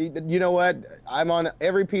Facebook. You know what? I'm on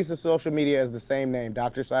every piece of social media as the same name,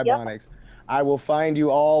 Dr. Cybonics. Yep. I will find you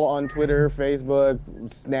all on Twitter, Facebook,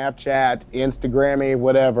 Snapchat, Instagram,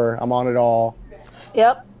 whatever. I'm on it all.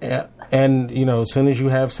 Yep. Yeah, and as soon as you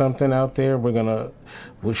have something out there, we'll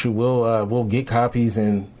get copies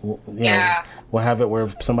and we'll have it where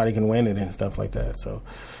somebody can win it and stuff like that. So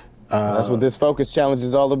that's what this focus challenge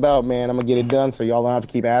is all about, man. I'm gonna get it done so y'all don't have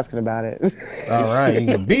to keep asking about it. All right, you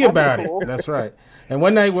can be about it. That's right. And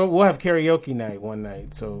one night we'll have karaoke night one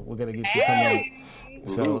night, so we're gonna get you coming out.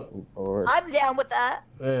 So I'm down with that.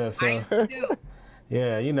 Yeah. So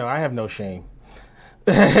yeah, I have no shame.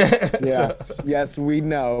 Yes, we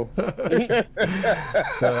know. So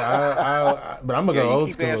but I'm gonna go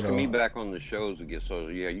old school. You keep asking me back on the shows again, so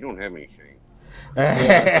you don't have any shame.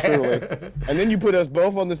 Yeah, truly. And then you put us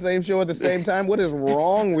both on the same show at the same time. What is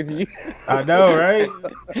wrong with you? I know, right?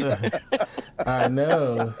 I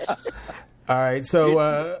know. All right, so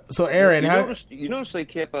Aaron, you notice they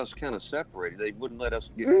kept us kind of separated. They wouldn't let us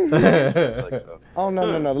get. Oh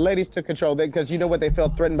no! The ladies took control because you know what, they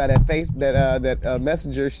felt threatened by that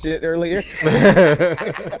messenger shit earlier.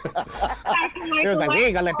 It was like, we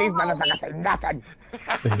ain't gonna let these motherfuckers say nothing.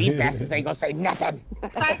 These bastards ain't gonna say nothing.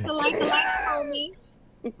 Like homie.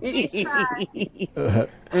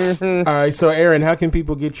 All right, so Aaron, how can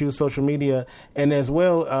people get you social media? And as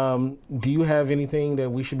well, do you have anything that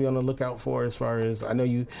we should be on the lookout for as far as, I know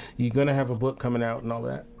you're going to have a book coming out and all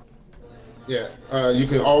that? Yeah, you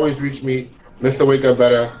can always reach me, Mr. Wake Up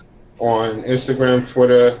Better, on Instagram,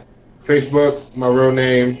 Twitter, Facebook, my real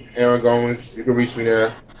name, Aaron Goins. You can reach me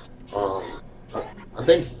there. I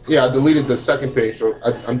think, I deleted the second page, so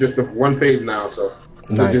I'm just the one page now, so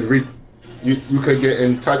nice. You could get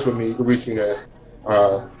in touch with me. You could reach me there.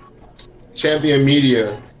 Champion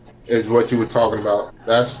Media is what you were talking about.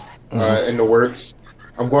 That's in the works.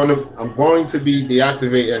 I'm going to be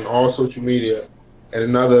deactivating all social media in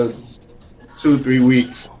another 2-3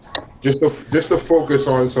 weeks, just to focus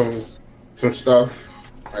on some stuff.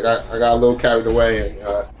 I got a little carried away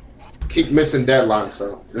and keep missing deadlines.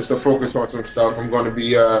 So just to focus on some stuff, I'm going to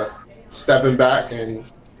be stepping back and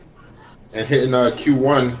hitting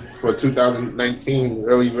Q1 for 2019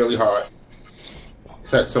 really, really hard.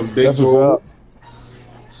 That's some big goals.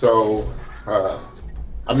 So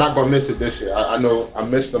I'm not going to miss it this year. I know I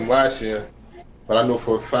missed them last year, but I know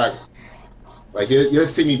for a fact, like you'll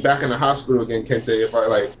see me back in the hospital again, Kente, if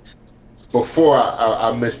I before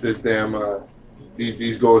I miss this damn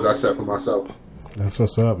these goals I set for myself. That's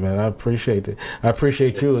what's up, man. I appreciate it. I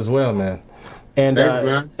appreciate you as well, man. And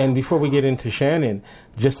and before we get into Shannon,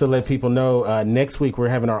 just to let people know, next week we're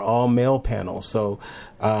having our all male panel. So,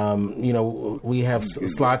 we have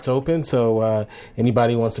slots open. So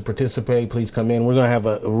anybody who wants to participate, please come in. We're going to have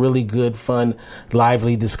a really good, fun,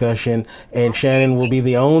 lively discussion. And Shannon will be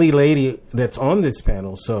the only lady that's on this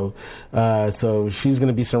panel. So, she's going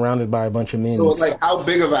to be surrounded by a bunch of men. So, how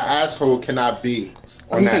big of an asshole can I be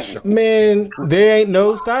on that show? Man, there ain't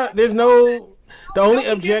no stop. There's no. The only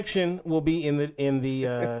objection will be in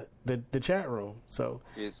the chat room. So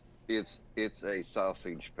it's a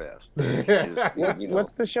sausage fest.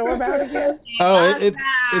 What's the show about again? Oh,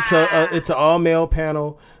 it's an all male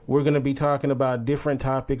panel. We're going to be talking about different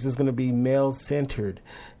topics. It's going to be male centered,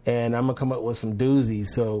 and I'm going to come up with some doozies.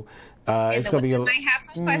 So it's going to be. I might have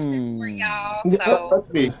some questions for y'all. So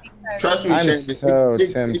Trust me, I'm so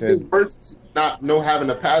tempted. It gets worse not having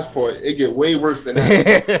a passport. It get way worse than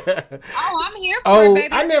that. I'm here for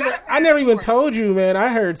it, baby. I never even told you, man. I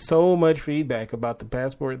heard so much feedback about the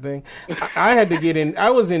passport thing. I had to get in.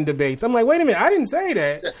 I was in debates. I'm like, wait a minute, I didn't say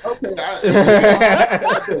that. Okay,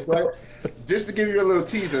 right? Just to give you a little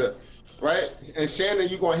teaser, right? And Shannon,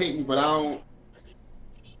 you gonna hate me, but I don't.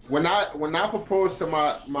 When I propose to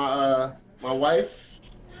my wife,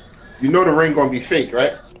 you know the ring gonna be fake,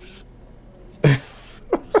 right?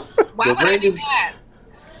 Why would I be mad?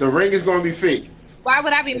 The ring is gonna be fake. Why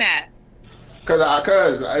would I be mad? Cause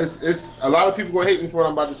it's a lot of people gonna hate me for what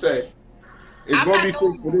I'm about to say. It's gonna be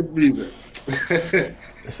fake for this reason.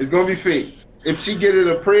 It's gonna be fake. If she get it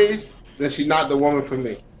appraised, then she's not the woman for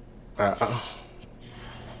me.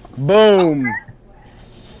 Boom.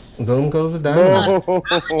 Boom goes the diamond. I'm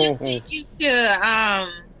gonna just take you to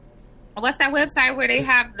what's that website where they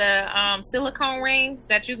have the silicone rings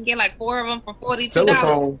that you can get like 4 of them for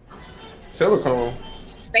 $42? Silicone.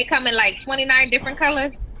 They come in like 29 different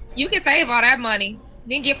colors. You can save all that money.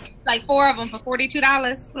 Then get like 4 of them for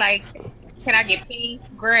 $42. Like, can I get pink,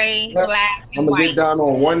 gray, black, and I'm gonna white? get down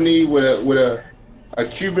on one knee with a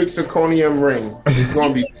cubic zirconium ring. It's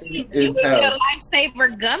gonna be. You can get a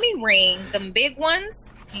Lifesaver gummy ring, them big ones.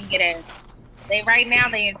 You can get it. They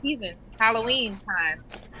in season, Halloween time.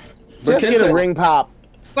 Just get a ring pop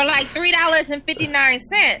for like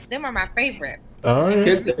 $3.59. Them are my favorite. All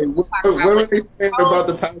right. What were they saying about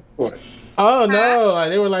the passport? Oh no!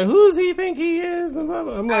 They were like, "Who's he think he is?" I'm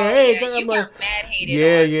like, "Hey, you got mad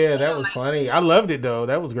hated. Yeah, that was funny. I loved it though.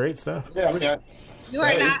 That was great stuff. Yeah, you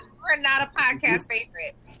are not a podcast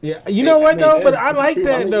favorite. Yeah, you know what though? But I like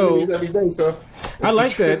that though. Every day, so. I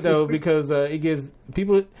like that though because it gives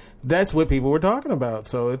people. That's what people were talking about.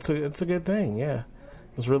 So it's a good thing. Yeah.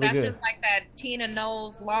 It's really That's good. Just like that Tina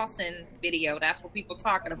Knowles Lawson video. That's what people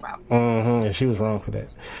talking about. And she was wrong for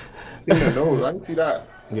that. Tina Knowles, I can see that.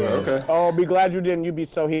 Yeah. Okay. Oh, be glad you didn't. You'd be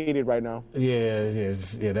so heated right now. Yeah.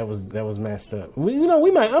 That was messed up. I'm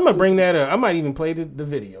gonna bring that up. I might even play the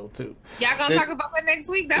video too. Y'all gonna talk about that next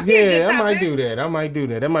week? That'd I might do that.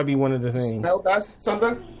 That might be one of the things. Smell that's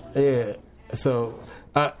something. Yeah. So,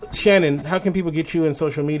 Shannon, how can people get you in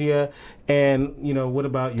social media? And what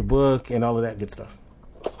about your book and all of that good stuff?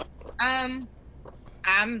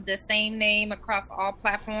 I'm the same name across all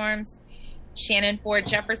platforms. Shannon Ford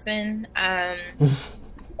Jefferson. The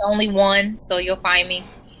only one, so you'll find me.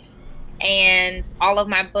 And all of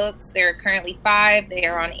my books, there are currently 5. They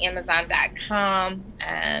are on Amazon.com.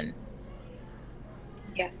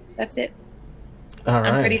 Yeah, that's it. All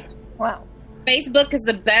right. I'm pretty. Wow. Facebook is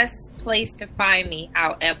the best place to find me,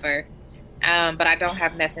 however. But I don't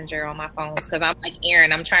have Messenger on my phones because I'm like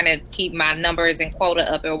Aaron. I'm trying to keep my numbers and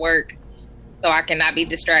quota up at work so I cannot be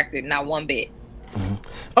distracted, not one bit. Mm-hmm.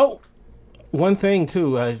 Oh, one thing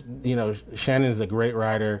too, Shannon's a great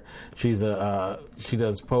writer. She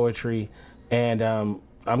does poetry, and I'm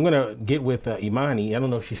gonna get with Imani. I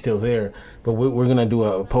don't know if she's still there, but we're gonna do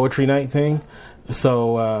a poetry night thing.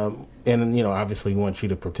 So, and obviously we want you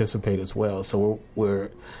to participate as well. So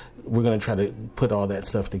we're going to try to put all that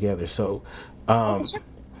stuff together. So,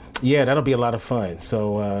 Yeah, that'll be a lot of fun.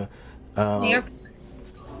 So, wait,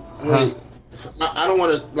 I don't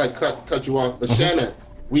want to like cut you off, but Shannon,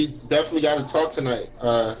 we definitely got to talk tonight.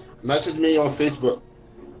 Message me on Facebook,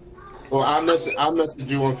 or I'll message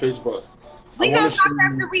you on Facebook. We gonna talk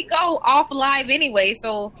after we go off live anyway.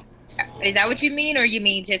 So, is that what you mean, or you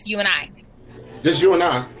mean just you and I? Just you and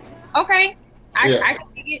I. Okay, I can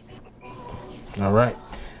see it. All right.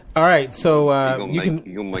 So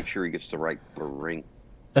you'll make sure he gets the right ring.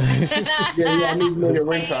 I need to know your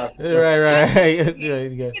ring size. Right.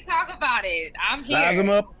 We can talk about it. I'm here. Size them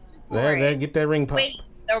up. There, get that ring pop. Wait,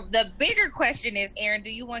 the bigger question is, Aaron, do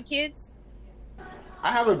you want kids?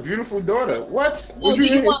 I have a beautiful daughter. What? Well, do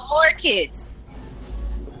you want more kids?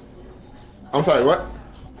 I'm sorry, what?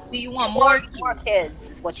 Do you want more kids?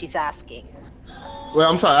 Is what she's asking. Well,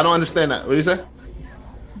 I'm sorry, I don't understand that. What did you say?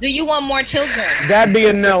 Do you want more children? That'd be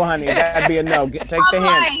a no, honey. That'd be a no. Take the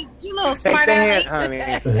hint. You little Take smart the ass. hint, honey.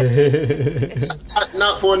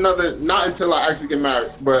 Not until I actually get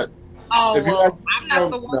married. But I'm not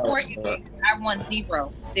the one for you. I want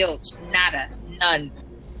zero, zilch, nada, none.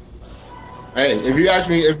 Hey, if you ask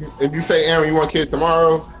me, if you say, Aaron, you want kids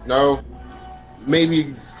tomorrow? No.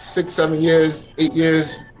 Maybe 6, 7 years, 8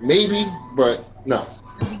 years, maybe, but no.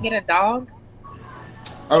 Did you get a dog?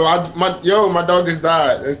 Oh, my dog just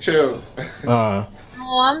died. Let's chill. Oh,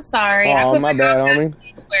 I'm sorry. Oh, my bad, homie.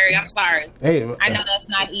 I'm sorry. Hey, I know that's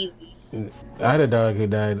not easy. I had a dog who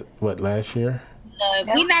died, last year? Look,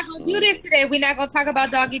 we're not going to do this today. We're not going to talk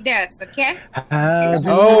about doggy deaths, okay?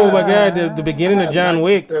 Oh, my God. The beginning of John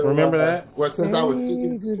Wick. Remember that? Well, since I was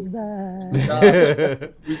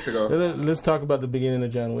weeks ago. Let's talk about the beginning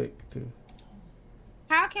of John Wick, too.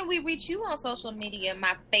 How can we reach you on social media?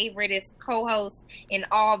 My favoriteest co-host in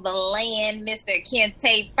all the land, Mr.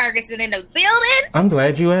 Kente Ferguson in the building. I'm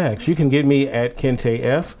glad you asked. You can get me at Kente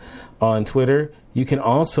F on Twitter. You can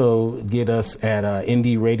also get us at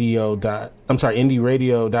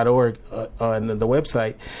indieradio.org on the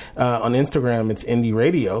website. On Instagram, it's Indie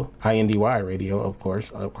Radio, INDY Radio, of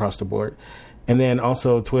course, across the board. And then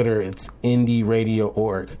also Twitter, it's Indie Radio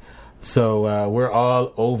org. So we're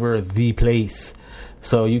all over the place.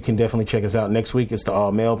 So you can definitely check us out. Next week, it's the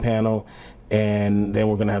all-male panel. And then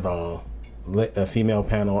we're going to have a female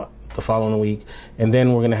panel the following week. And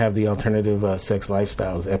then we're going to have the alternative sex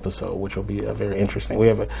lifestyles episode, which will be very interesting. We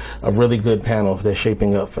have a really good panel that's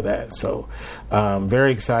shaping up for that. So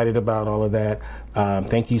very excited about all of that.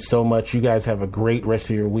 Thank you so much. You guys have a great rest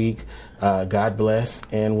of your week. God bless.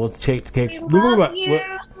 And we'll catch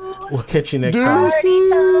you next time.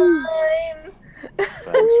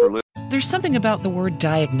 There's something about the word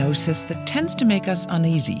diagnosis that tends to make us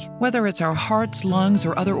uneasy. Whether it's our hearts, lungs,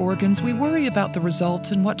 or other organs, we worry about the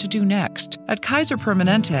results and what to do next. At Kaiser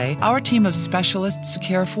Permanente, our team of specialists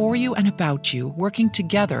care for you and about you, working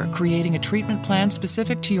together, creating a treatment plan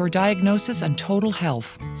specific to your diagnosis and total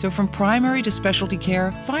health. So from primary to specialty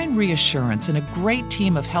care, find reassurance in a great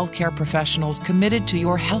team of healthcare professionals committed to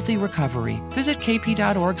your healthy recovery. Visit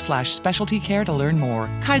kp.org/specialty care to learn more.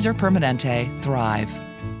 Kaiser Permanente. Thrive.